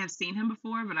knew that we have seen him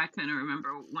before, but I couldn't remember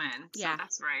when. So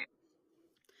that's right.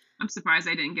 I'm surprised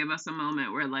they didn't give us a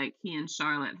moment where like he and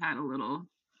Charlotte had a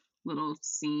little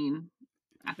scene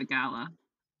at the gala.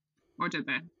 Or did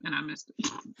they? And I missed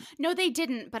it. No, they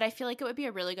didn't, but I feel like it would be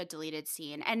a really good deleted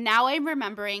scene. And now I'm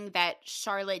remembering that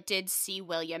Charlotte did see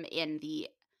William in the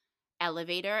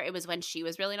elevator. It was when she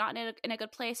was really not in a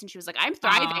good place, and she was like, I'm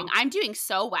thriving. I'm doing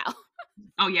so well.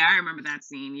 Oh, yeah, I remember that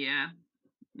scene. Yeah.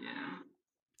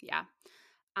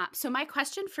 So my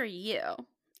question for you,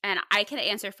 and I can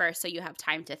answer first so you have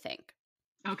time to think.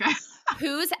 Okay.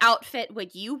 Whose outfit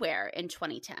would you wear in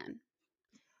 2010?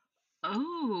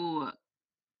 Oh,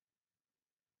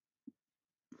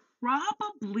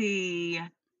 probably.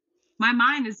 My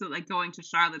mind is like going to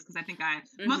Charlotte's because I think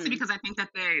mostly because I think that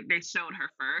they showed her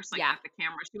first, like at the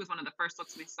camera. She was one of the first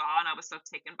looks we saw, and I was so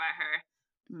taken by her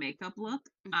makeup look.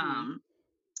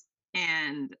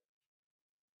 And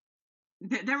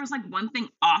there was like one thing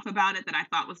off about it that I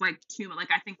thought was like too much.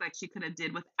 Like I think like she could have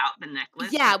did without the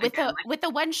necklace. Yeah, with the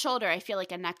one shoulder, I feel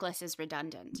like a necklace is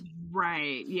redundant.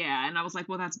 Right. Yeah, and I was like,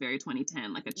 well, that's very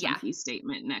 2010, like a chunky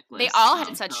statement necklace. They all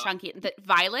had such chunky. The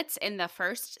Violet's in the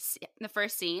first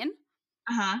scene.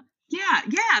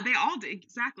 Yeah, they all did,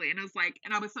 exactly, and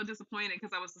I was so disappointed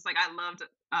because I was just like, I loved,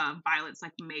 Violet's,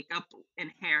 like, makeup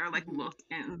and hair, like, Mhm. look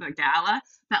in the gala,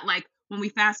 that, like, when we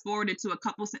fast forwarded to a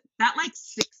couple se that, like,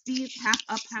 60s half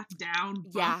up, half down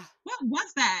bump, Yeah. what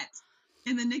was that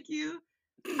in the NICU?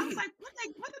 I was like, why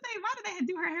did they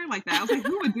do her hair like that? I was like,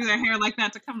 who would do their hair like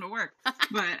that to come to work? In a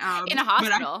But I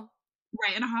hospital.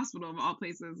 right, in a hospital of all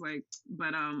places, like,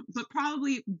 but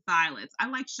probably Violet's. I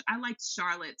liked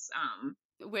Charlotte's,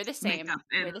 We're the same. makeup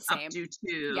and We're the same. updo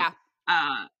too.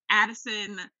 Yeah.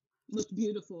 Addison looked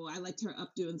beautiful. I liked her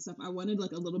updo and stuff. I wanted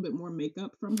like a little bit more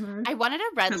makeup from her I wanted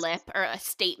a red because lip or a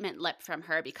statement lip from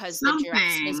her because the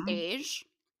dress is something beige.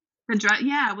 the dress,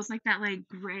 yeah, it was like that, like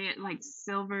gray, like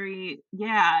silvery,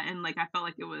 yeah, and like I felt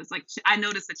like it was like I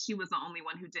noticed that she was the only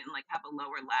one who didn't like have a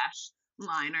lower lash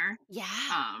liner. Yeah.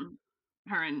 Um,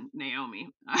 her and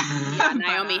Naomi, Yeah, but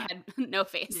Naomi had no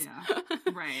face. yeah,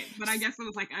 right. But I guess it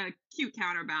was like a cute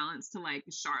counterbalance to like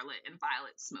Charlotte and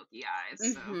Violet's smoky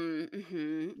eyes. So Mhm,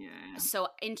 mhm. yeah. So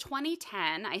in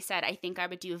 2010, I said I think I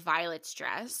would do Violet's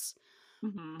dress,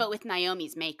 Hmm. but with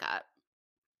Naomi's makeup.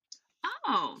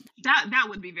 Oh, that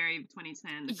would be very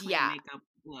 2010, the clean Yeah. makeup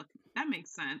look. That makes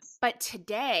sense. But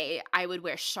today I would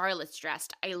wear Charlotte's dress.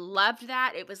 I loved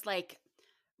that. It was like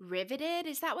riveted.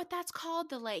 Is that what that's called?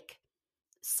 The like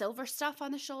silver stuff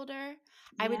on the shoulder.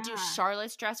 I would do Yeah.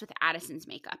 Charlotte's dress with Addison's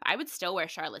makeup. I would still wear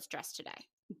Charlotte's dress today.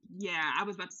 Yeah, I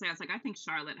was about to say, I was like, I think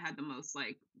Charlotte had the most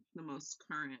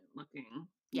current looking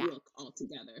Yeah. look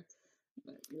altogether.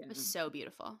 But It yeah. was so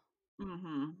beautiful.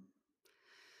 Mm-hmm.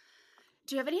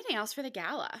 Do you have anything else for the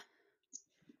gala?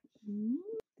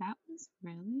 That was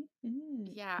really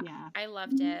it. Yeah, Yeah. I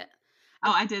loved it.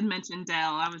 Oh, I did mention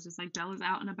Dell. I was just like, Dell is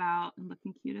out and about and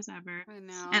looking cute as ever. I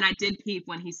know. And I did peep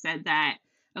when he said that.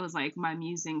 It was like my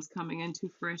musings coming into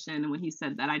fruition. And when he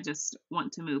said that, I just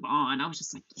want to move on. I was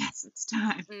just like, yes, it's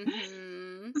time.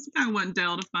 Mhm. I want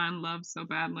Dell to find love so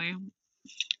badly.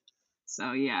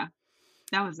 So yeah,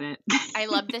 that was it. I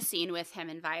love the scene with him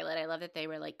and Violet. I love that they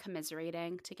were like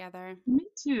commiserating together. Me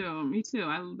too. Me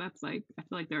too. That's like I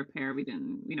feel like they're a pair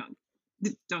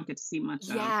don't get to see much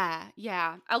of. Yeah,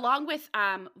 yeah. Along with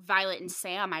Violet and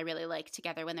Sam, I really like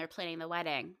together when they're planning the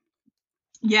wedding.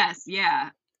 Yes, yeah.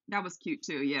 That was cute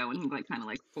too. Yeah, when he like kind of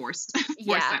like forced forced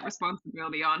Yeah. that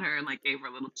responsibility on her and like gave her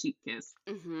a little cheek kiss.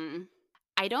 Mhm.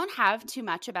 I don't have too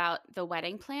much about the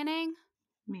wedding planning.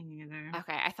 Me neither.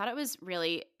 Okay, I thought it was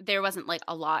really there wasn't like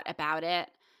a lot about it,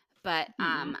 but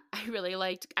Mm. I really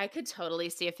liked I could totally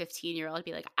see a 15-year-old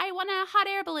be like, "I want a hot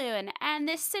air balloon and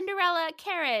this Cinderella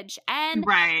carriage and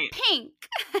Right. pink."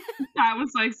 That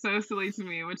was like so silly to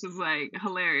me, which is like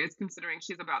hilarious considering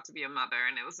she's about to be a mother,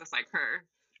 and it was just like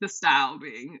the style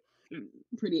being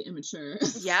pretty immature.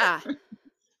 Yeah,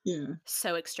 Yeah.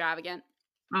 so extravagant.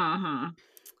 Uh-huh.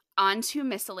 On to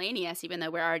miscellaneous, even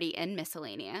though we're already in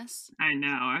miscellaneous. I know.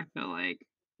 I feel like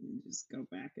just go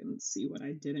back and see what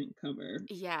I didn't cover.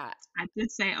 Yeah. I did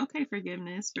say okay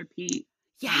forgiveness for Pete,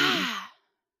 Yeah.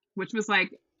 which was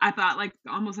like I thought like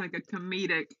almost like a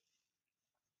comedic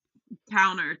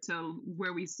counter to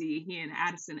where we see he and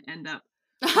Addison end up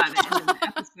by the end of the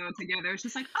episode together. It's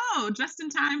just like, oh, just in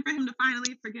time for him to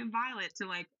finally forgive Violet to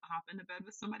like hop into bed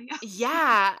with somebody else.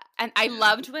 Yeah. And I Yeah.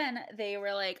 loved when they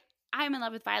were like, I'm in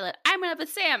love with Violet. I'm in love with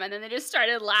Sam. And then they just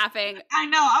started laughing. I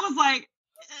know. I was like,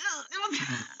 it was,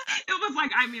 it was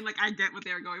like, I mean, like, I get what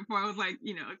they were going for. I was like,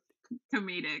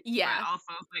 comedic. Yeah. But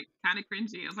also, it's like kind of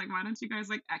cringy. I was like, why don't you guys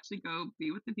like actually go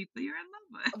be with the people you're in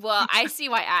love with? Well, I see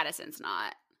why Addison's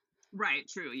not. Right.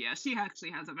 True. Yeah. She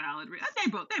actually has a valid reason. They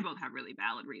both have really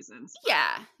valid reasons.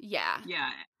 Yeah. Yeah. Yeah.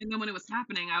 And then when it was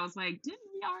happening, I was like, didn't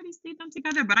we already see them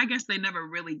together? But I guess they never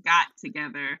really got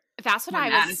together. That's what When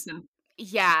I was. Addison,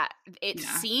 Yeah. It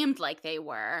yeah. seemed like they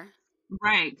were.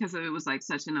 Right, because it was like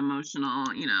such an emotional,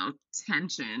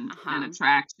 tension Uh-huh. and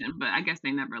attraction. But I guess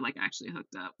they never like actually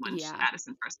hooked up when Yeah.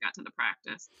 Addison first got to the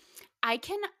practice. I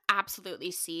can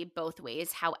absolutely see both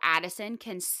ways how Addison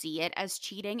can see it as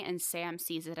cheating and Sam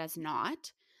sees it as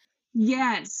not.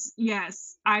 Yes,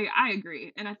 yes, I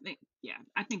agree, and I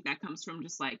think that comes from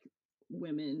just like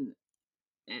women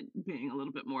and being a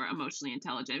little bit more emotionally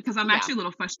intelligent. Because I'm Yeah. actually a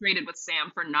little frustrated with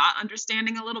Sam for not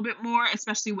understanding a little bit more,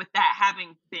 especially with that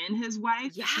having been his wife.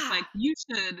 It's just Yeah. like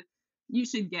you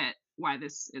should get why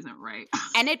this isn't right.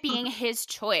 And it being his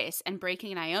choice and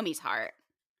breaking Naomi's heart.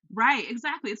 Right,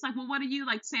 exactly. It's like, well, what are you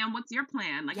like, Sam? What's your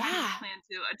plan? Like, how do you Yeah. plan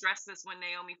to address this when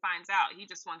Naomi finds out? He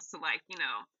just wants to like,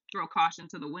 throw caution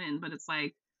to the wind. But it's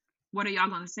like, what are y'all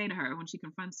going to say to her when she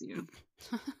confronts you?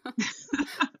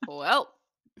 Well,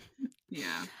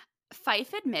 Yeah.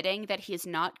 Fife admitting that he's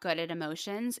not good at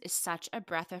emotions is such a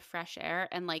breath of fresh air.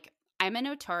 And like, I'm a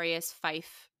notorious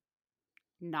Fife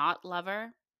not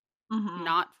lover, Mm-hmm.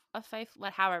 not a fife,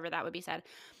 however that would be said.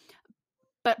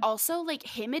 But also, like,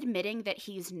 him admitting that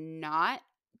he's not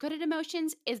good at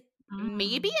emotions is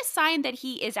maybe Mm. a sign that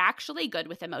he is actually good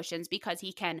with emotions because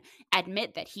he can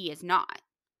admit that he is not.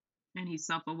 And he's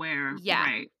self-aware, Yeah.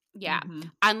 right? Yeah. Mm-hmm.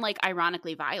 Unlike,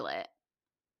 ironically, Violet.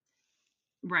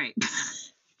 Right.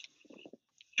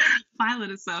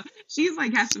 Violet is she's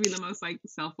like has to be the most like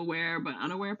self-aware but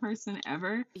unaware person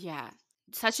ever. Yeah.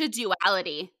 Such a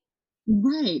duality.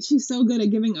 Right. She's so good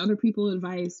at giving other people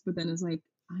advice, but then it's like,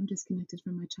 I'm disconnected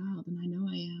from my child and I know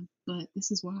I am, but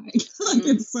this is why. Like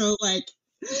Mhm. it's so like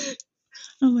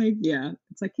I'm like, yeah.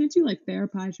 It's like, can't you like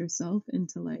therapize yourself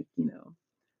into like,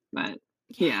 but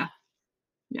Yeah. yeah,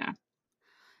 yeah.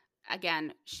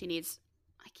 Again,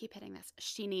 I keep hitting this.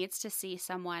 She needs to see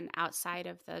someone outside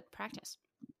of the practice.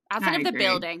 Outside I of the agree.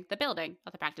 building. The building,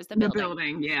 not the practice, the The building.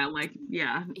 building, yeah, like,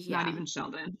 yeah, not Yeah. even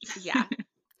Sheldon. Yeah.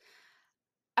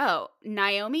 Oh,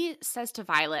 Naomi says to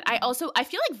Violet, I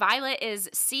feel like Violet is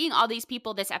seeing all these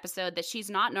people this episode that she's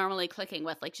not normally clicking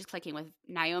with. Like, she's clicking with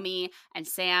Naomi and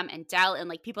Sam and Del and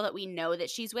like people that we know that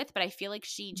she's with, but I feel like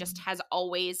she just Mhm. has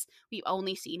we've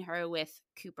only seen her with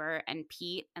Cooper and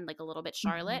Pete and like a little bit Mhm.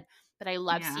 Charlotte, but I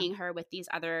love Yeah. seeing her with these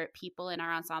other people in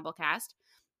our ensemble cast.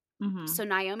 Mhm. So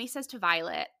Naomi says to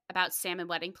Violet about Sam and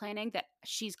wedding planning that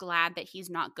she's glad that he's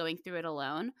not going through it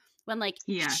alone, when like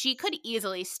she Yes. could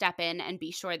easily step in and be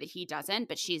sure that he doesn't,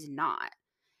 but she's not.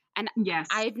 And Yes.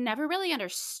 I've never really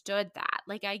understood that.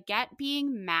 Like, I get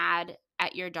being mad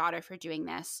at your daughter for doing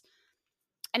this.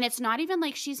 And it's not even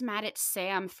like she's mad at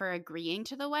Sam for agreeing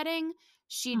to the wedding.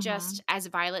 She just, Mhm. as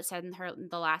Violet said in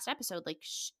the last episode, like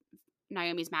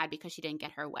Naomi's mad because she didn't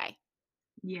get her way.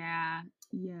 Yeah.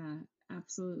 Yeah,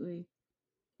 absolutely.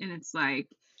 And it's like,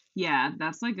 yeah,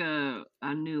 that's like a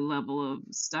new level of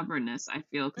stubbornness, I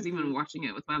feel, because even Hmm. watching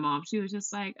it with my mom, she was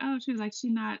just like, oh, she was like, she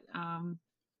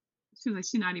was like,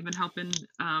 she not even helping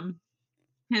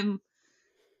him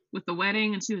with the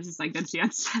wedding, and she was just like, then she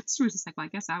had she was just like, well, I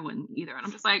guess I wouldn't either, and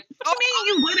I'm just like, what you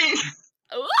mean you wouldn't?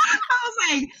 I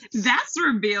was like, that's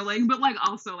revealing, but like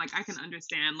also like I can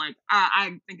understand, like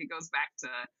I think it goes back to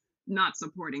not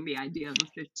supporting the idea of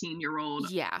a 15-year-old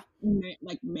Yeah.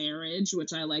 like marriage,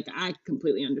 which I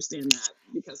completely understand that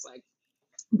because like,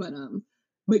 but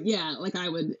but yeah, like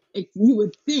you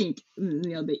would think,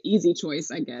 the easy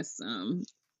choice, I guess,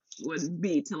 would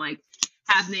be to like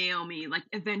have Naomi like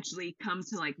eventually come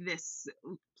to like this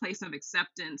place of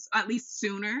acceptance, at least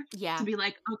sooner, to Yeah. be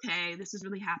like, okay, this is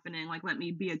really happening. Like, let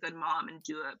me be a good mom and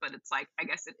do it. But it's like, I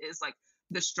guess it is like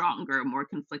the stronger, more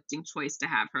conflicting choice to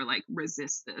have her like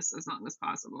resist this as long as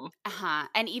possible. Uh-huh.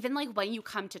 And even like when you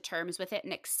come to terms with it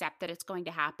and accept that it's going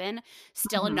to happen,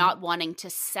 still Hmm. not wanting to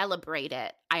celebrate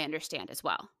it, I understand as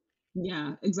well.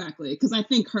 Yeah, exactly. Because I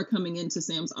think her coming into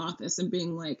Sam's office and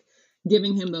being like,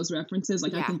 giving him those references,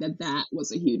 like I Yeah. think that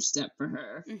was a huge step for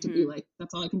her to be Mhm. like,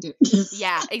 that's all I can do.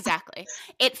 Yeah, exactly.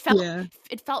 It felt Yeah.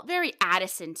 it felt very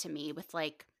Addison to me with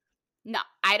like no,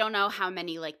 I don't know how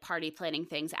many like party planning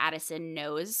things Addison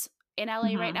knows in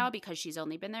LA right Hmm. now because she's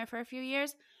only been there for a few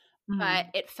years, but Hmm.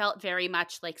 it felt very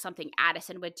much like something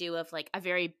Addison would do of like a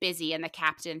very busy and the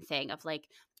captain thing of like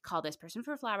call this person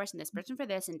for flowers and this person for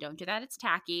this and don't do that, it's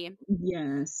tacky.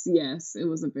 Yes, yes. It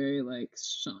was a very like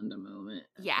Shonda moment.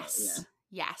 I felt, yeah. Yes.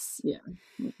 Yes. Yeah.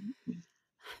 Mm-hmm.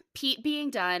 Pete being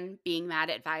done, being mad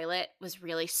at Violet was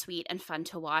really sweet and fun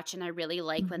to watch. And I really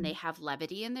like when they have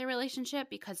levity in their relationship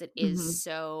because it is Hmm.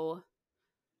 so,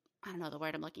 I don't know the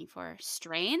word I'm looking for,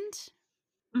 strained?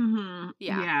 Hmm.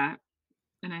 Yeah. Yeah.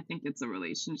 And I think it's a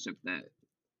relationship that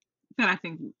I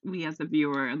think we as a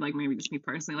viewer, and like maybe just me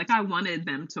personally, like I wanted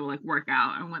them to like work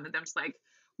out. I wanted them to like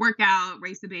work out,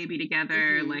 raise the baby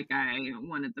together. Hmm. Like I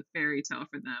wanted the fairy tale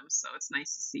for them. So it's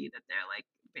nice to see that they're like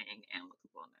being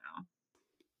amicable now.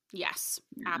 Yes,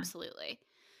 Yeah. absolutely.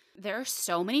 There are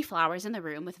so many flowers in the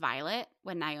room with Violet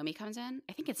when Naomi comes in.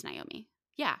 I think it's Naomi.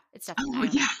 Yeah, it's definitely Oh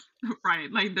yeah. Naomi.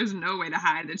 Right. Like there's no way to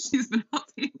hide that she's been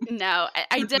helping No,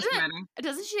 I with this didn't. wedding.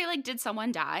 Doesn't she like, did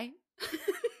someone die?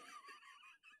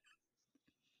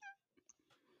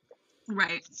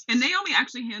 Right. And Naomi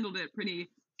actually handled it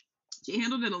she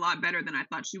handled it a lot better than I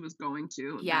thought she was going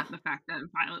to. Yeah. The fact that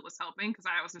Violet was helping, because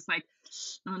I was just like,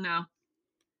 oh no.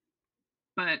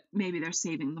 But maybe they're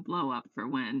saving the blow up for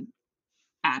when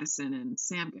Addison and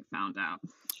Sam get found out.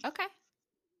 Okay.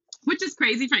 Which is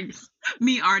crazy for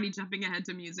me already jumping ahead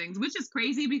to musings, which is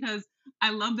crazy because I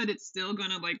love that it's still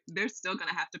gonna like they're still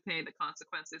gonna have to pay the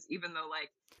consequences, even though like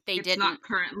They it's not didn't.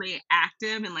 currently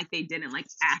active and like they didn't like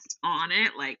act on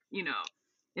it. Like,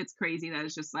 it's crazy that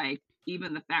it's just like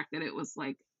even the fact that it was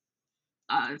like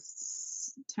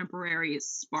temporary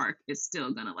spark is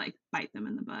still gonna like bite them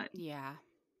in the butt, Yeah.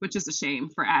 which is a shame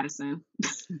for Addison.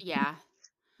 Yeah.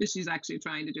 Because she's actually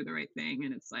trying to do the right thing,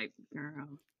 and it's like, girl.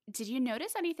 Did you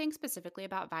notice anything specifically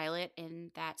about Violet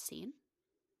in that scene?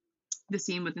 The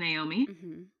scene with Naomi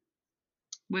Mm-hmm.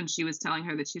 when she was telling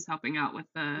her that she's helping out with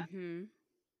the. Mm-hmm.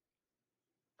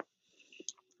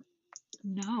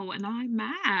 No, and I'm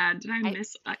mad. Did I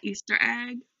miss an Easter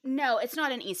egg? No, it's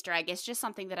not an Easter egg. It's just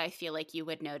something that I feel like you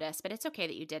would notice, but it's okay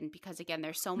that you didn't because again,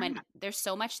 there's so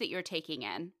much that you're taking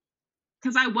in.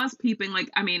 Because I was peeping, like,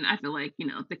 I mean, I feel like,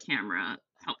 the camera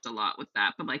helped a lot with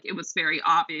that, but like it was very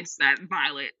obvious that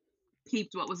Violet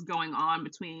peeped what was going on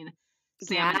between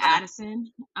Sam and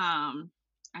Addison.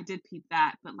 I did peep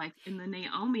that, but like in the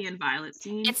Naomi and Violet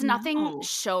scene, it's nothing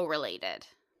show related.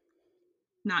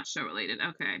 Not show related.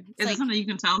 Okay. Is it something you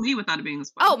can tell me without it being a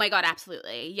spoiler? Oh my god,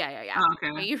 absolutely. Yeah. Oh, okay.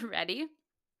 Are you ready?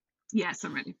 Yes,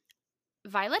 I'm ready.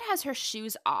 Violet has her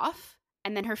shoes off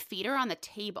and then her feet are on the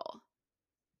table.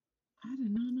 I did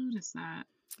not notice that.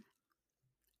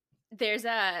 There's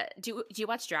do you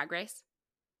watch Drag Race?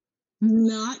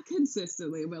 Not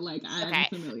consistently, but like I'm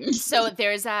familiar. So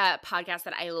there's a podcast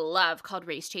that I love called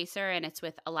Race Chaser, and it's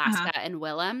with Alaska and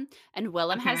Willem. And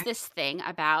Willem has this thing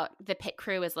about the pit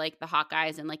crew is like the hot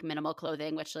guys in like minimal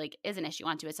clothing, which like is an issue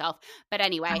unto itself. But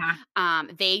anyway,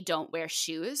 they don't wear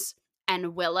shoes,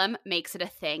 and Willem makes it a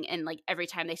thing. And like every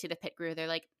time they see the pit crew, they're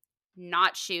like,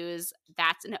 not shoes,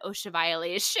 that's an OSHA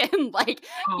violation. Like,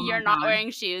 you're not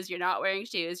wearing shoes, you're not wearing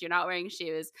shoes, you're not wearing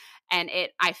shoes. And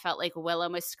I felt like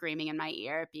Willem was screaming in my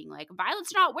ear, being like,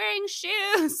 Violet's not wearing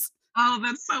shoes. Oh,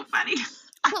 that's so funny.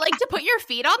 Like, to put your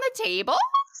feet on the table?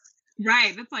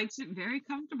 Right. That's like very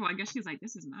comfortable. I guess she's like,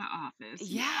 this is my office.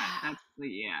 Yeah.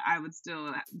 I would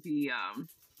still be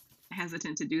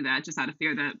hesitant to do that just out of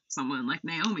fear that someone like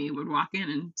Naomi would walk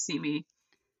in and see me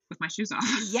with my shoes off.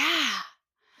 Yeah.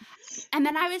 And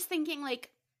then I was thinking,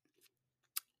 like,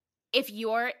 if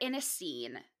you're in a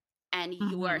scene and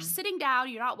you are sitting down,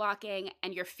 you're not walking,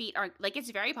 and your feet are, like,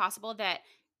 it's very possible that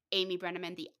Amy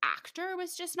Brenneman, the actor,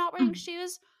 was just not wearing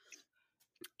shoes.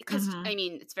 Because, I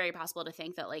mean, it's very possible to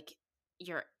think that, like,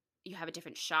 you have a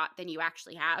different shot than you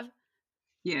actually have.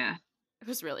 Yeah. It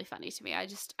was really funny to me. I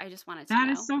just wanted to know.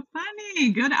 That is so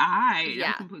funny. Good eye.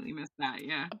 Yeah. I completely missed that,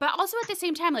 yeah. But also at the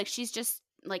same time, like, she's just,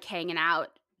 like, hanging out.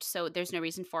 So there's no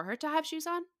reason for her to have shoes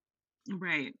on?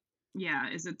 Right. Yeah.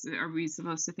 Are we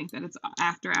supposed to think that it's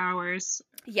after hours?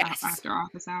 Yes. After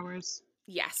office hours?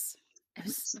 Yes. It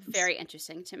was very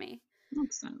interesting to me.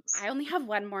 Makes sense. I only have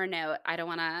one more note. I don't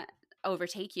want to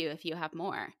overtake you if you have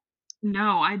more.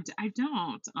 No, I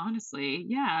don't, honestly.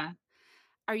 Yeah.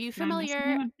 Are you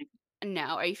familiar?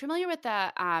 No. Are you familiar with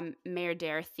the Mayor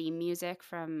Dare theme music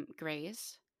from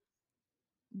Grey's?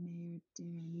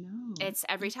 No. It's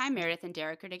every time Meredith and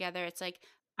Derek are together, it's like,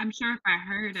 I'm sure if I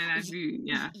heard it, I'd be,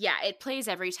 yeah. Yeah, it plays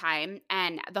every time.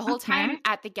 And the whole time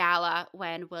at the gala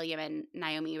when William and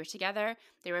Naomi were together,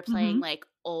 they were playing like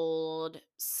old,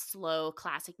 slow,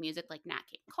 classic music like Nat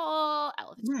King Cole,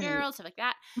 Ella Fitzgerald, stuff like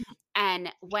that.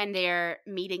 And when they're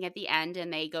meeting at the end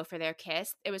and they go for their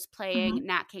kiss, it was playing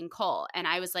Nat King Cole. And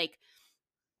I was like,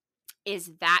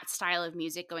 is that style of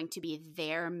music going to be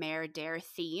their Mayor Dare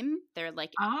theme? They're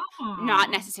like not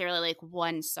necessarily like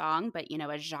one song, but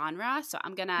a genre. So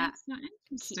I'm gonna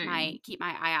keep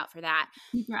my eye out for that.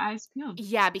 Keep your eyes peeled.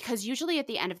 Yeah, because usually at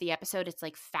the end of the episode it's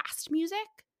like fast music.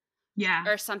 Yeah.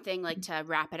 Or something like to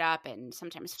wrap it up, and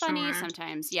sometimes funny,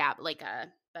 sometimes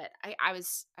but I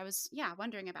was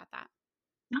wondering about that.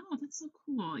 Oh, that's so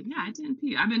cool. Yeah, I didn't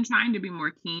peep. I've been trying to be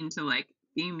more keen to like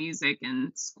theme music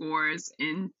and scores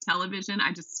in television.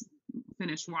 I just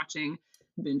finished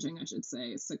binging, I should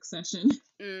say, Succession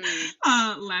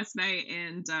last night,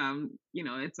 and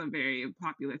it's a very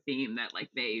popular theme that like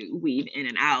they weave in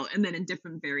and out, and then in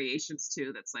different variations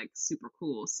too. That's like super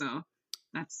cool. So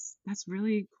that's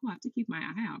really cool. I have to keep my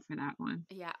eye out for that one.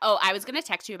 Yeah. Oh, I was gonna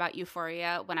text you about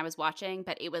Euphoria when I was watching,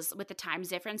 but it was with the time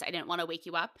difference. I didn't want to wake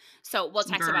you up, so we'll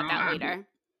text about that later.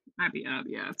 I'd be up.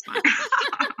 Yeah, it's fine.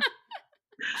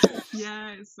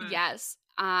 Yes. Yes.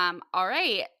 All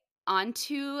right. On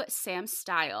to Sam's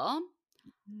style.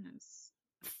 Yes.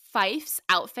 Fife's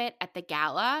outfit at the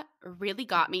gala really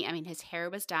got me. I mean, his hair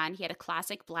was done. He had a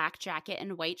classic black jacket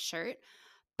and white shirt,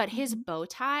 but his bow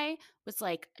tie was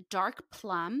like dark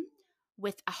plum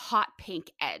with a hot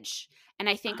pink edge. And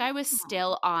I think I was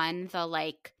still on the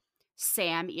like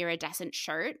Sam iridescent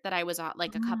shirt that I was on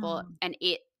like a couple, and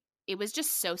it was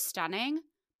just so stunning.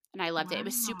 And I loved it. It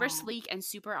was super sleek and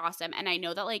super awesome. And I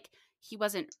know that like he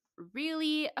wasn't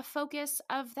really a focus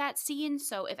of that scene.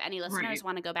 So if any listeners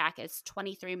want to go back, it's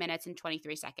 23 minutes and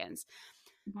 23 seconds.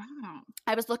 Wow.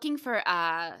 I was looking for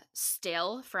a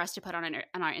still for us to put on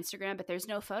our Instagram, but there's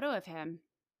no photo of him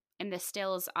in the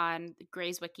stills on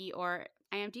Grey's Wiki or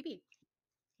IMDb.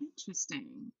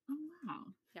 Interesting. Oh wow.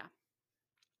 Yeah.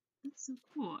 That's so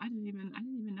cool. I didn't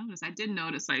even notice. I did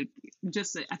notice like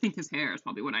just I think his hair is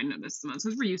probably what I noticed the most.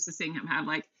 Because we're used to seeing him have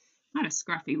like not a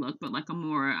scruffy look, but like a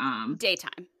more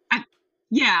daytime.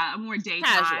 Yeah, a more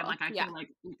daytime. Casual, like I yeah. feel like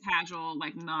casual,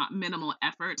 like not minimal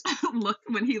effort look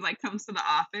when he like comes to the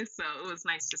office. So it was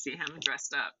nice to see him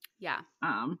dressed up. Yeah.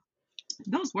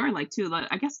 Those were like too. Like,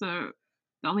 I guess the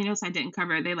only notes I didn't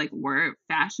cover, they like were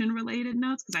fashion related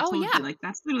notes because I told you like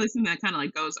that's literally something that kind of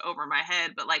like goes over my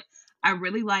head. But like I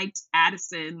really liked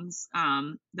Addison's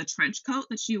the trench coat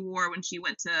that she wore when she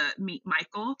went to meet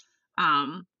Michael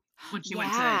when she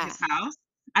went to his house.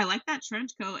 I liked that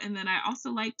trench coat, and then I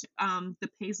also liked the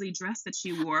paisley dress that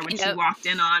she wore when she walked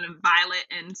in on Violet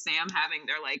and Sam having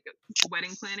their like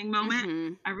wedding planning moment.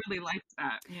 Mm-hmm. I really liked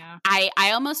that. Yeah,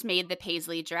 I almost made the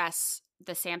paisley dress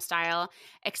the Sam style,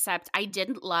 except I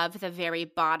didn't love the very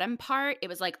bottom part. It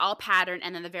was like all patterned,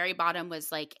 and then the very bottom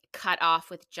was like cut off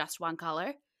with just one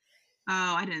color.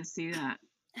 Oh, I didn't see that.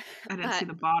 I didn't see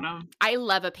the bottom. I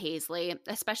love a paisley,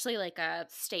 especially like a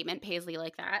statement paisley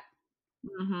like that.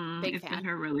 Mm-hmm. Big fan. Fit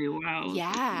her really well.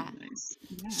 Yeah. Really nice.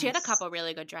 Yes. She had a couple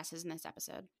really good dresses in this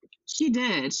episode. She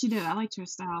did. I liked her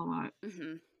style a lot.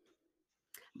 Mm-hmm.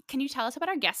 Can you tell us about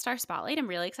our guest star spotlight? I'm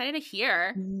really excited to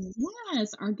hear.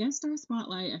 Yes, our guest star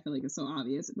spotlight, I feel like it's so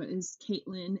obvious, but is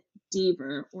Kaitlyn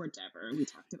Dever or Dever. We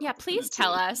talked about. Yeah, please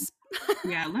tell us.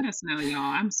 Yeah, let us know, y'all.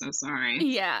 I'm so sorry.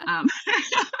 Yeah.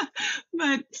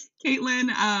 But Kaitlyn,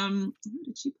 who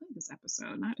did she play this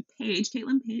episode? Not Paige.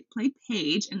 Kaitlyn played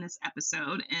Paige in this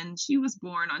episode, and she was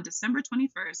born on December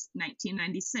 21st,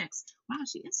 1996. Wow,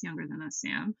 she is younger than us,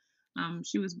 Sam.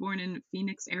 She was born in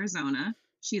Phoenix, Arizona.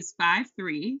 She's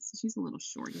 5'3", so she's a little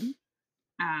shorty.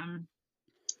 And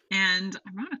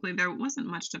ironically, there wasn't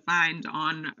much to find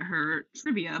on her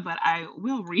trivia, but I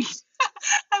will read.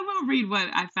 I will read what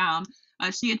I found.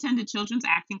 She attended children's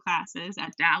acting classes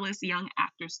at Dallas Young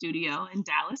Actor Studio in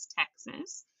Dallas,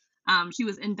 Texas. She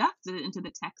was inducted into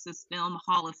the Texas Film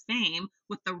Hall of Fame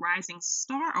with the Rising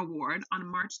Star Award on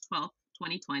March 12th,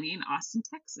 2020 in Austin,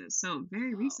 Texas. So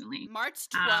very recently. March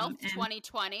 12th,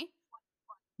 2020?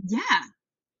 Yeah.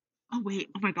 Oh, wait.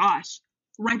 Oh, my gosh.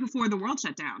 Right before the world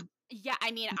shut down. Yeah,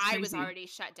 I mean, I was already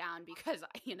shut down because,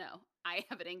 I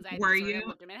have an anxiety disorder. Were you? I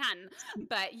lived in Manhattan.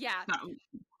 But, yeah.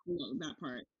 That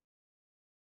part.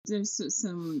 There's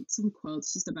some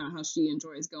quotes just about how she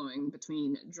enjoys going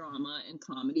between drama and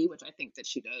comedy, which I think that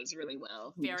she does really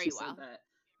well. Very well. Said that,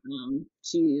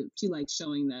 she likes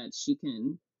showing that she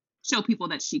can show people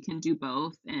that she can do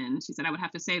both. And she said, I would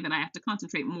have to say that I have to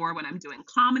concentrate more when I'm doing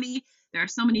comedy. There are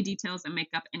so many details that make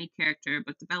up any character,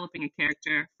 but developing a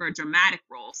character for a dramatic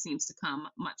role seems to come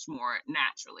much more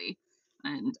naturally.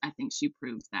 And I think she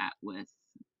proved that with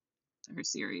her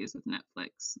series with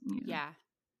Netflix. Yeah.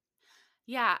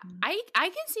 I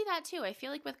can see that too. I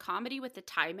feel like with comedy, with the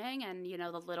timing and,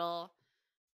 the little,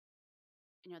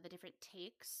 the different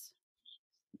takes.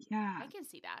 Yeah. I can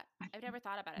see that. I've never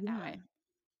thought about it that way.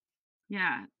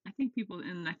 Yeah, I think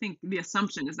I think the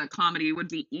assumption is that comedy would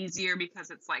be easier because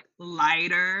it's like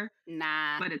lighter.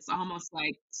 Nah. But it's almost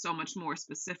like so much more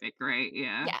specific, right?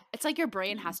 Yeah. Yeah, it's like your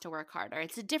brain has to work harder.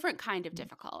 It's a different kind of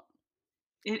difficult.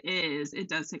 It is. It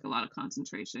does take a lot of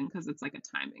concentration because it's like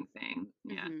a timing thing.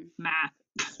 Yeah. Mm-hmm. Math.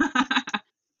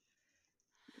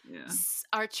 Yeah.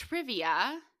 Our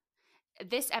trivia.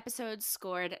 This episode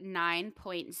scored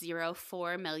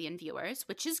 9.04 million viewers,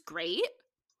 which is great.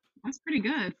 That's pretty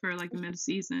good for like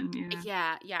mid-season.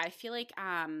 Yeah. I feel like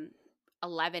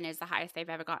 11 is the highest they've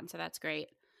ever gotten, so that's great.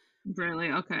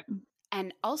 Really? Okay.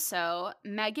 And also,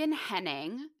 Megan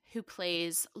Henning, who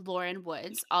plays Lauren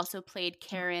Woods, also played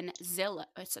Karen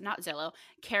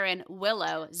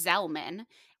Willow Zellman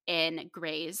in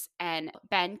Grey's, and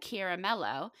Ben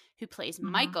Chiaramello, who plays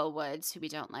Michael Woods, who we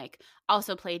don't like,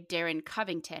 also played Darren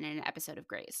Covington in an episode of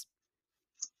Grey's.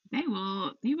 They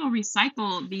will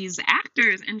recycle these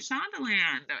actors in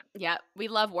Shondaland. Yeah, we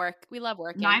love work. We love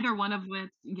working. Neither one of which,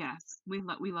 yes, we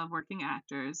love working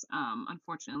actors.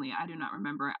 Unfortunately, I do not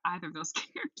remember either of those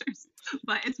characters.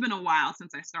 But it's been a while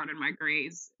since I started my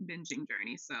Grey's binging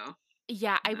journey. So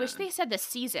yeah, I wish they said the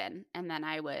season, and then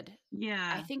I would.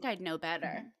 Yeah, I think I'd know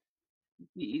better.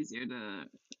 It'd be easier to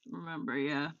remember.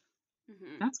 Yeah,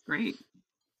 That's great.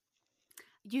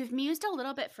 You've mused a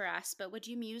little bit for us, but would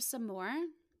you muse some more?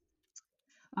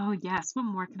 Oh, yes. What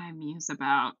more can I muse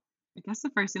about? I guess the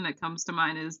first thing that comes to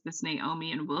mind is this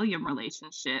Naomi and William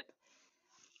relationship.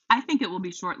 I think it will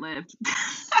be short-lived.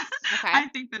 Okay. I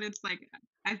think that it's like,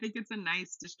 I think it's a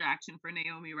nice distraction for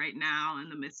Naomi right now in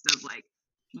the midst of like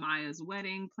Maya's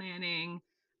wedding planning,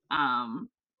 um,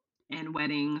 and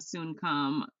wedding soon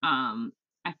come.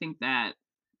 I think that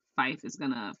Fife is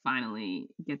gonna finally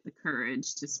get the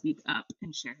courage to speak up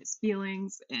and share his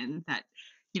feelings, and that,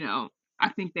 you know, I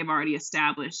think they've already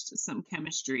established some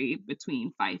chemistry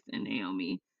between Fife and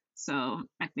Naomi. So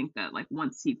I think that like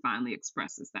once he finally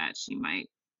expresses that, she might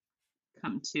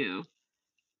come to.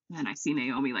 And I see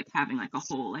Naomi like having like a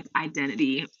whole like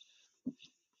identity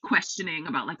questioning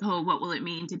about like, oh, what will it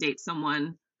mean to date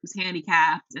someone who's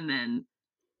handicapped, and then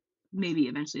maybe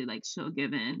eventually like she'll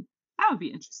give in. I would be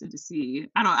interested to see.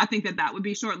 I think that that would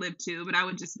be short lived too, but I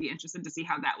would just be interested to see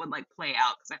how that would like play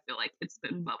out, because I feel like it's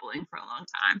been bubbling for a long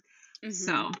time.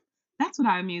 So that's what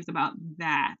I muse about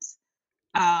that.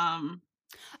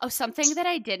 Something that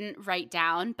I didn't write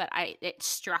down, but it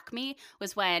struck me,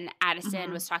 was when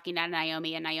Addison was talking to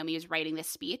Naomi, and Naomi was writing this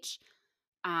speech.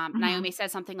 Naomi said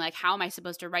something like, how am I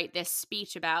supposed to write this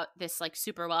speech about this like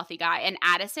super wealthy guy? And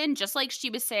Addison, just like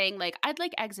she was saying, like, I'd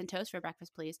like eggs and toast for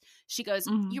breakfast, please. She goes,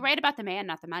 you write about the man,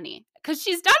 not the money. Because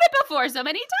she's done it before so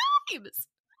many times.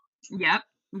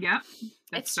 Yep.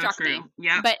 It struck me.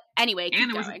 Yeah. But anyway,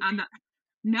 keep going.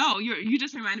 No, you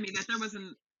just reminded me that there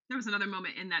was another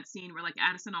moment in that scene where like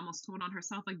Addison almost told on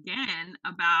herself again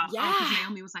about, because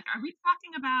Naomi was like, are we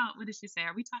talking about, what did she say?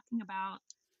 Are we talking about,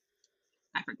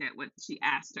 I forget what she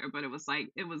asked her, but it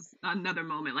was another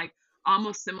moment, like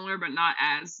almost similar, but not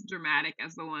as dramatic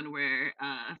as the one where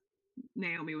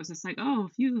Naomi was just like, oh,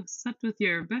 if you slept with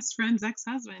your best friend's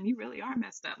ex-husband, you really are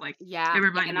messed up. Like, yeah, it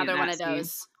reminded another me of one of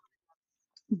those.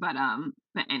 But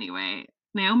anyway,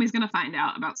 Naomi's gonna find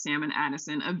out about Sam and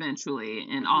Addison eventually,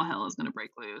 and all hell is gonna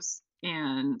break loose.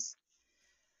 And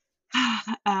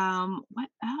what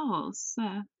else?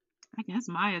 I guess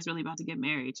Maya's really about to get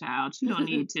married, child. She don't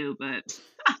need to, but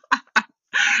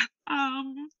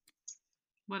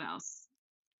what else?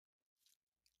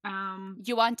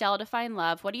 You want Della to find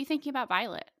love. What are you thinking about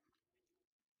Violet?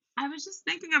 I was just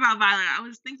thinking about Violet. I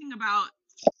was thinking about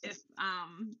if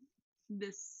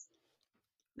this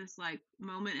like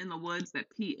moment in the woods that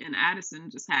Pete and Addison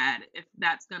just had, if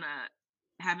that's gonna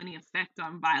have any effect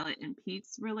on Violet and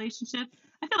Pete's relationship.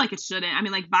 I feel like it shouldn't. I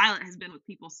mean, like Violet has been with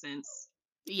people since,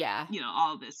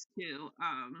 all this too.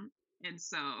 And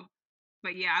so,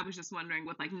 but yeah, I was just wondering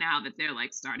with like now that they're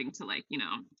like starting to like,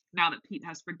 now that Pete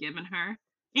has forgiven her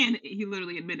and he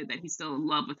literally admitted that he's still in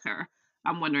love with her,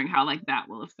 I'm wondering how like that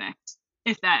will affect,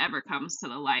 if that ever comes to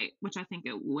the light, which I think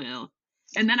it will.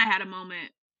 And then I had a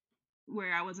moment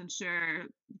where I wasn't sure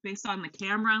based on the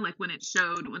camera, like when it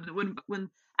showed when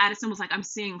Addison was like, I'm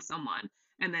seeing someone,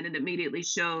 and then it immediately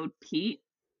showed Pete.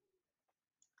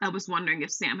 I was wondering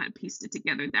if Sam had pieced it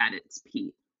together that it's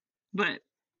Pete, but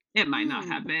it might not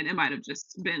have been. It might have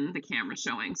just been the camera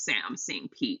showing Sam seeing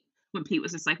Pete when Pete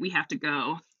was just like, we have to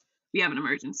go, we have an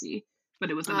emergency. But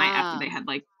it was the night after they had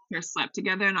like slept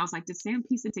together, and I was like, did Sam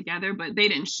piece it together? But they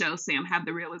didn't show Sam have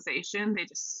the realization. They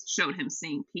just showed him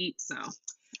seeing Pete. So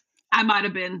I might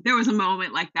have been, there was a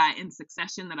moment like that in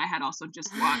Succession that I had also just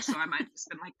watched, so I might have just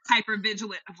been like hyper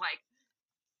vigilant of like,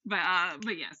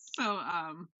 but yes. So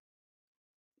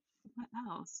what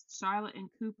else? Charlotte and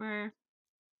Cooper.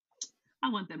 I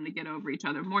want them to get over each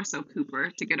other, more so Cooper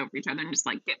to get over each other and just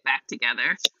like get back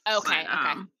together. Okay.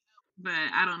 But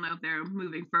I don't know if they're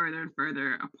moving further and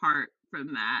further apart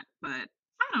from that. But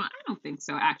I don't think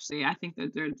so. Actually, I think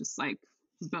that they're just like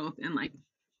both in like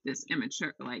this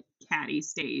immature, like catty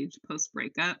stage post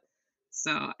breakup.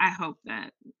 So I hope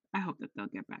that they'll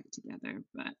get back together.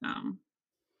 But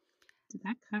did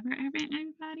that cover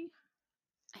everybody?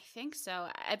 I think so.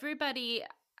 Everybody.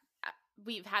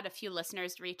 We've had a few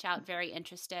listeners reach out very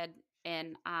interested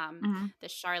in the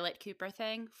Charlotte Cooper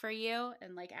thing for you,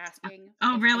 and like asking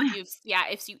really?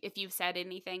 If you've said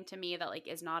anything to me that like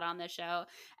is not on the show.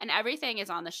 And everything is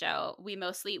on the show. We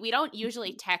don't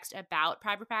usually text about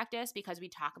Private Practice because we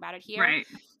talk about it here. Right.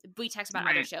 We text about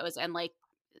other shows and like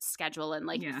schedule and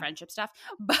like friendship stuff.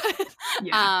 But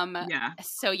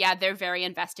so yeah, they're very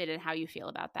invested in how you feel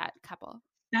about that couple.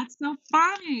 That's so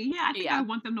funny. Yeah, I think I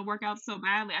want them to work out so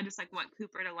badly. I just like want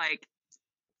Cooper to like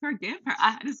forgive her.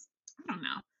 I don't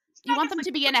know. You want them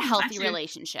to be in a healthy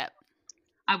relationship.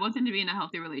 I want them to be in a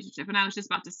healthy relationship. And I was just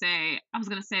about to say,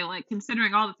 like,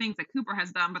 considering all the things that Cooper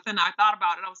has done, but then I thought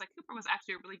about it. I was like, Cooper was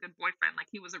actually a really good boyfriend. Like,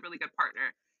 he was a really good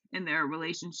partner in their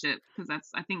relationship. Because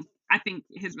I think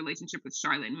his relationship with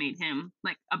Charlotte made him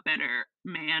like a better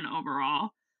man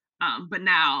overall. But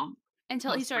now,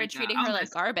 until he started treating her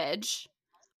like garbage.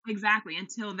 Exactly,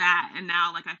 until that, and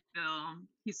now like I feel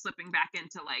he's slipping back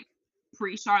into like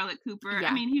pre-Charlotte Cooper.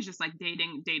 I mean, he's just like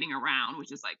dating around,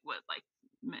 which is like what, like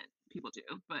people do,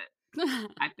 but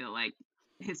I feel like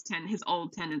his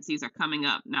old tendencies are coming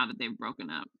up now that they've broken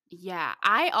up. Yeah,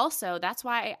 that's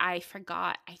why I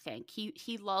forgot, I think.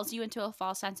 He lulls you into a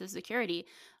false sense of security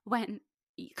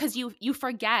because you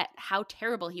forget how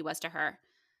terrible he was to her.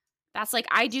 That's like,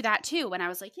 I do that too when I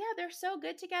was like, yeah, they're so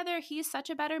good together. He's such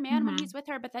a better man when he's with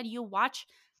her, but then you watch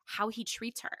how he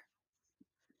treats her.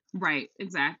 Right,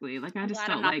 exactly. Like, I just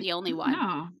felt I'm not the only one.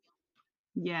 No.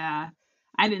 Yeah.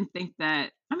 I didn't think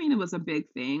that, I mean, it was a big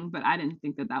thing, but I didn't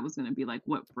think that that was going to be like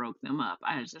what broke them up.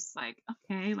 I was just like,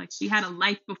 okay, like she had a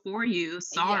life before you.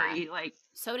 Sorry. Yeah. Like,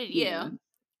 so did yeah, you.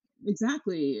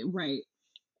 Exactly. Right.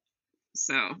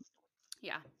 So,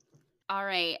 yeah. All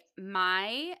right.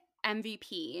 My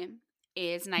MVP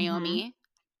is Naomi.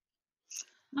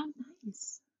 Oh,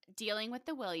 nice. Dealing with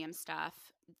the William stuff.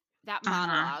 That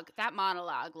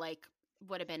monologue, like,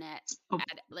 would have been it.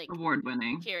 Like, award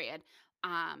winning. Period.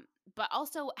 But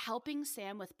also helping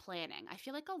Sam with planning. I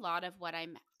feel like a lot of what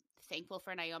I'm thankful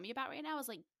for Naomi about right now is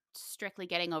like strictly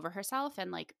getting over herself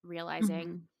and like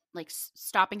realizing, like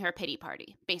stopping her pity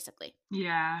party, basically.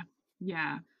 Yeah,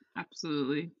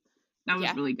 absolutely. That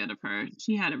was really good of her.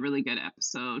 She had a really good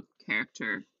episode,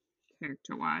 character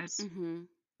wise.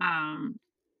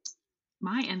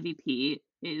 My MVP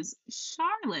is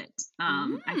Charlotte.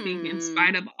 I think in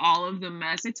spite of all of the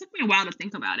mess, it took me a while to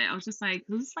think about it. I was just like,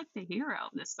 who's like the hero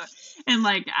of this stuff? And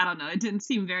like, I don't know, it didn't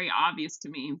seem very obvious to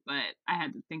me, but I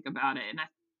had to think about it. And I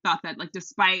thought that like,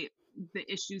 despite the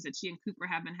issues that she and Cooper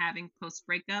have been having post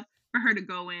breakup, for her to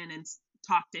go in and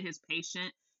talk to his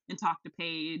patient and talk to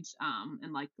Paige,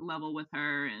 and like level with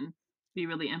her and be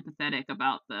really empathetic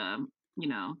about the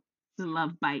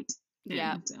love bite.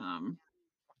 Yeah. And,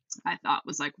 I thought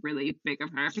was like really big of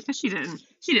her because she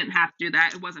didn't have to do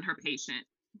that. It wasn't her patient.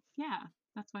 Yeah,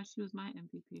 that's why she was my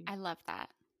MVP. I love that.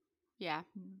 Yeah.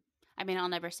 I mean, I'll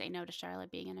never say no to Charlotte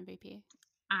being an MVP.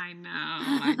 I know.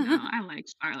 I like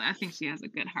Charlotte. I think she has a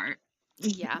good heart.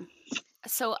 Yeah.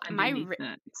 So underneath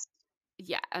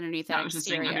that I was just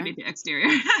saying underneath the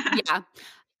exterior. Yeah.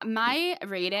 My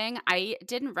rating, I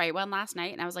didn't write one last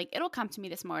night, and I was like, it'll come to me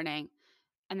this morning.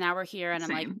 And now we're here, and I'm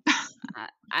like,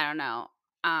 I don't know.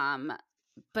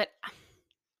 But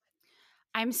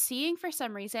I'm seeing for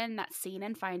some reason that scene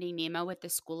in Finding Nemo with the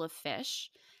school of fish,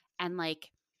 and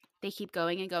like they keep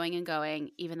going and going and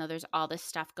going, even though there's all this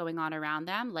stuff going on around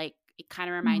them. Like it kind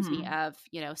of reminds me of,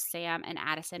 Sam and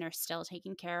Addison are still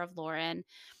taking care of Lauren,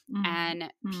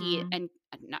 and Pete and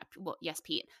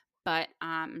Pete, but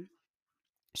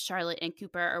Charlotte and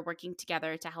Cooper are working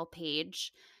together to help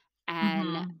Paige,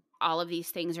 and all of these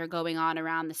things are going on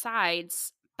around the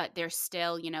sides. But they're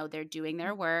still, they're doing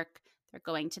their work. They're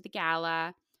going to the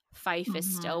gala. Fife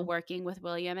is still working with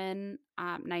William and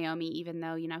Naomi, even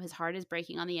though, his heart is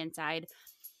breaking on the inside.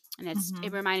 And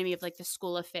it reminded me of like the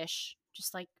school of fish,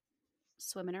 just like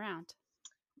swimming around.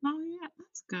 Oh, yeah,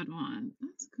 that's a good one.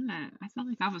 That's good. I felt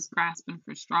like I was grasping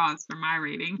for straws for my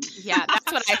rating. Yeah,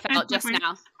 that's what I felt just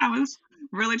now. I was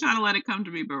really trying to let it come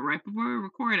to me, but right before we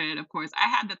recorded, of course, I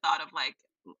had the thought of like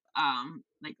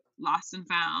Lost and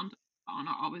Found.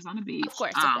 Always on a beach, of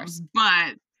course,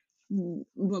 but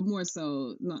more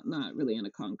so not really in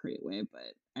a concrete way,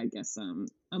 but I guess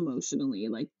emotionally,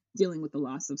 like dealing with the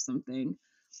loss of something,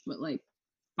 but like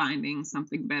finding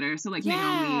something better. So like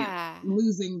Naomi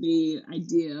losing the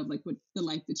idea of like what the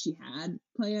life that she had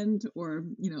planned, or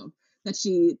that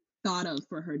she thought of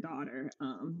for her daughter,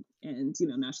 and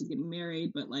now she's getting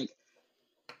married, but like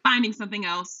finding something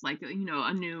else, like a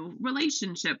new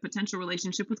potential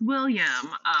relationship with William.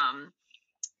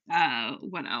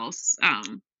 What else?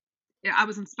 I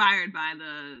was inspired by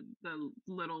the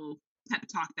little pep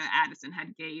talk that Addison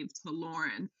had gave to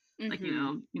Lauren. Like,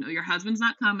 your husband's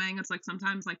not coming. It's like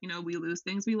sometimes like, we lose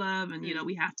things we love, and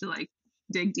we have to like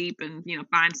dig deep and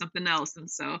find something else. And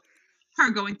so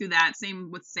her going through that,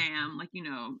 same with Sam, like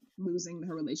losing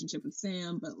her relationship with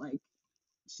Sam, but like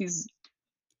she's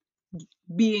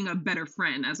being a better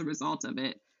friend as a result of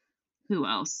it. Who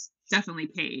else? Definitely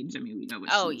Paige. I mean, we know what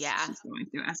she's going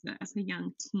through as a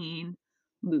young teen,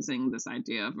 losing this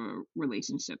idea of a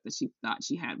relationship that she thought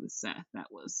she had with Seth that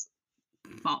was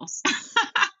false.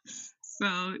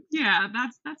 So yeah,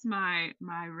 that's my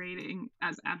rating,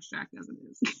 as abstract as it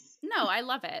is. No, I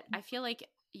love it. I feel like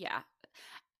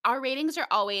our ratings are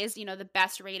always the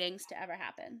best ratings to ever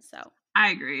happen. So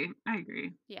I agree.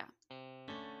 Yeah.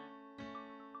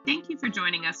 Thank you for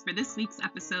joining us for this week's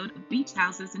episode of Beach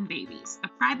Houses and Babies, a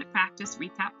private practice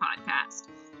recap podcast.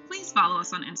 Please follow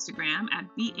us on Instagram at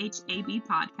BHAB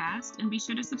Podcast, and be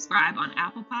sure to subscribe on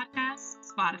Apple Podcasts,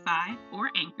 Spotify,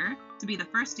 or Anchor to be the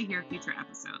first to hear future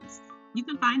episodes. You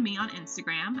can find me on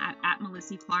Instagram at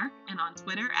Melissy Clark and on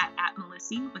Twitter at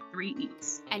Melissy with 3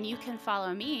 E's. And you can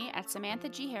follow me at Samantha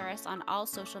G. Harris on all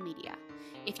social media.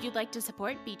 If you'd like to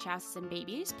support Beach Houses and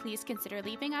Babies, please consider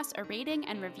leaving us a rating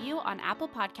and review on Apple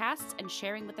Podcasts and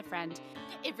sharing with a friend.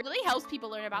 It really helps people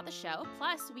learn about the show.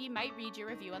 Plus, we might read your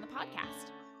review on the podcast.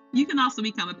 You can also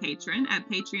become a patron at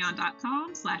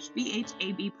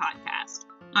patreon.com/BHAB podcast.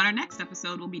 On our next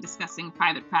episode, we'll be discussing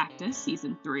Private Practice,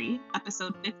 Season 3,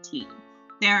 Episode 15.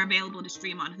 They are available to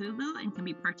stream on Hulu and can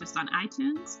be purchased on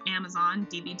iTunes, Amazon,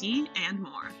 DVD, and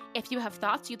more. If you have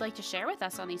thoughts you'd like to share with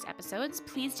us on these episodes,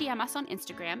 please DM us on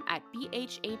Instagram at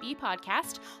BHAB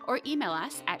Podcast or email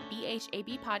us at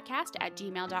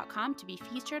bhabpodcast@gmail.com to be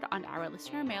featured on our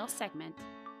listener mail segment.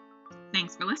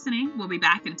 Thanks for listening. We'll be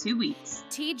back in 2 weeks.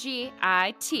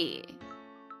 TGIT.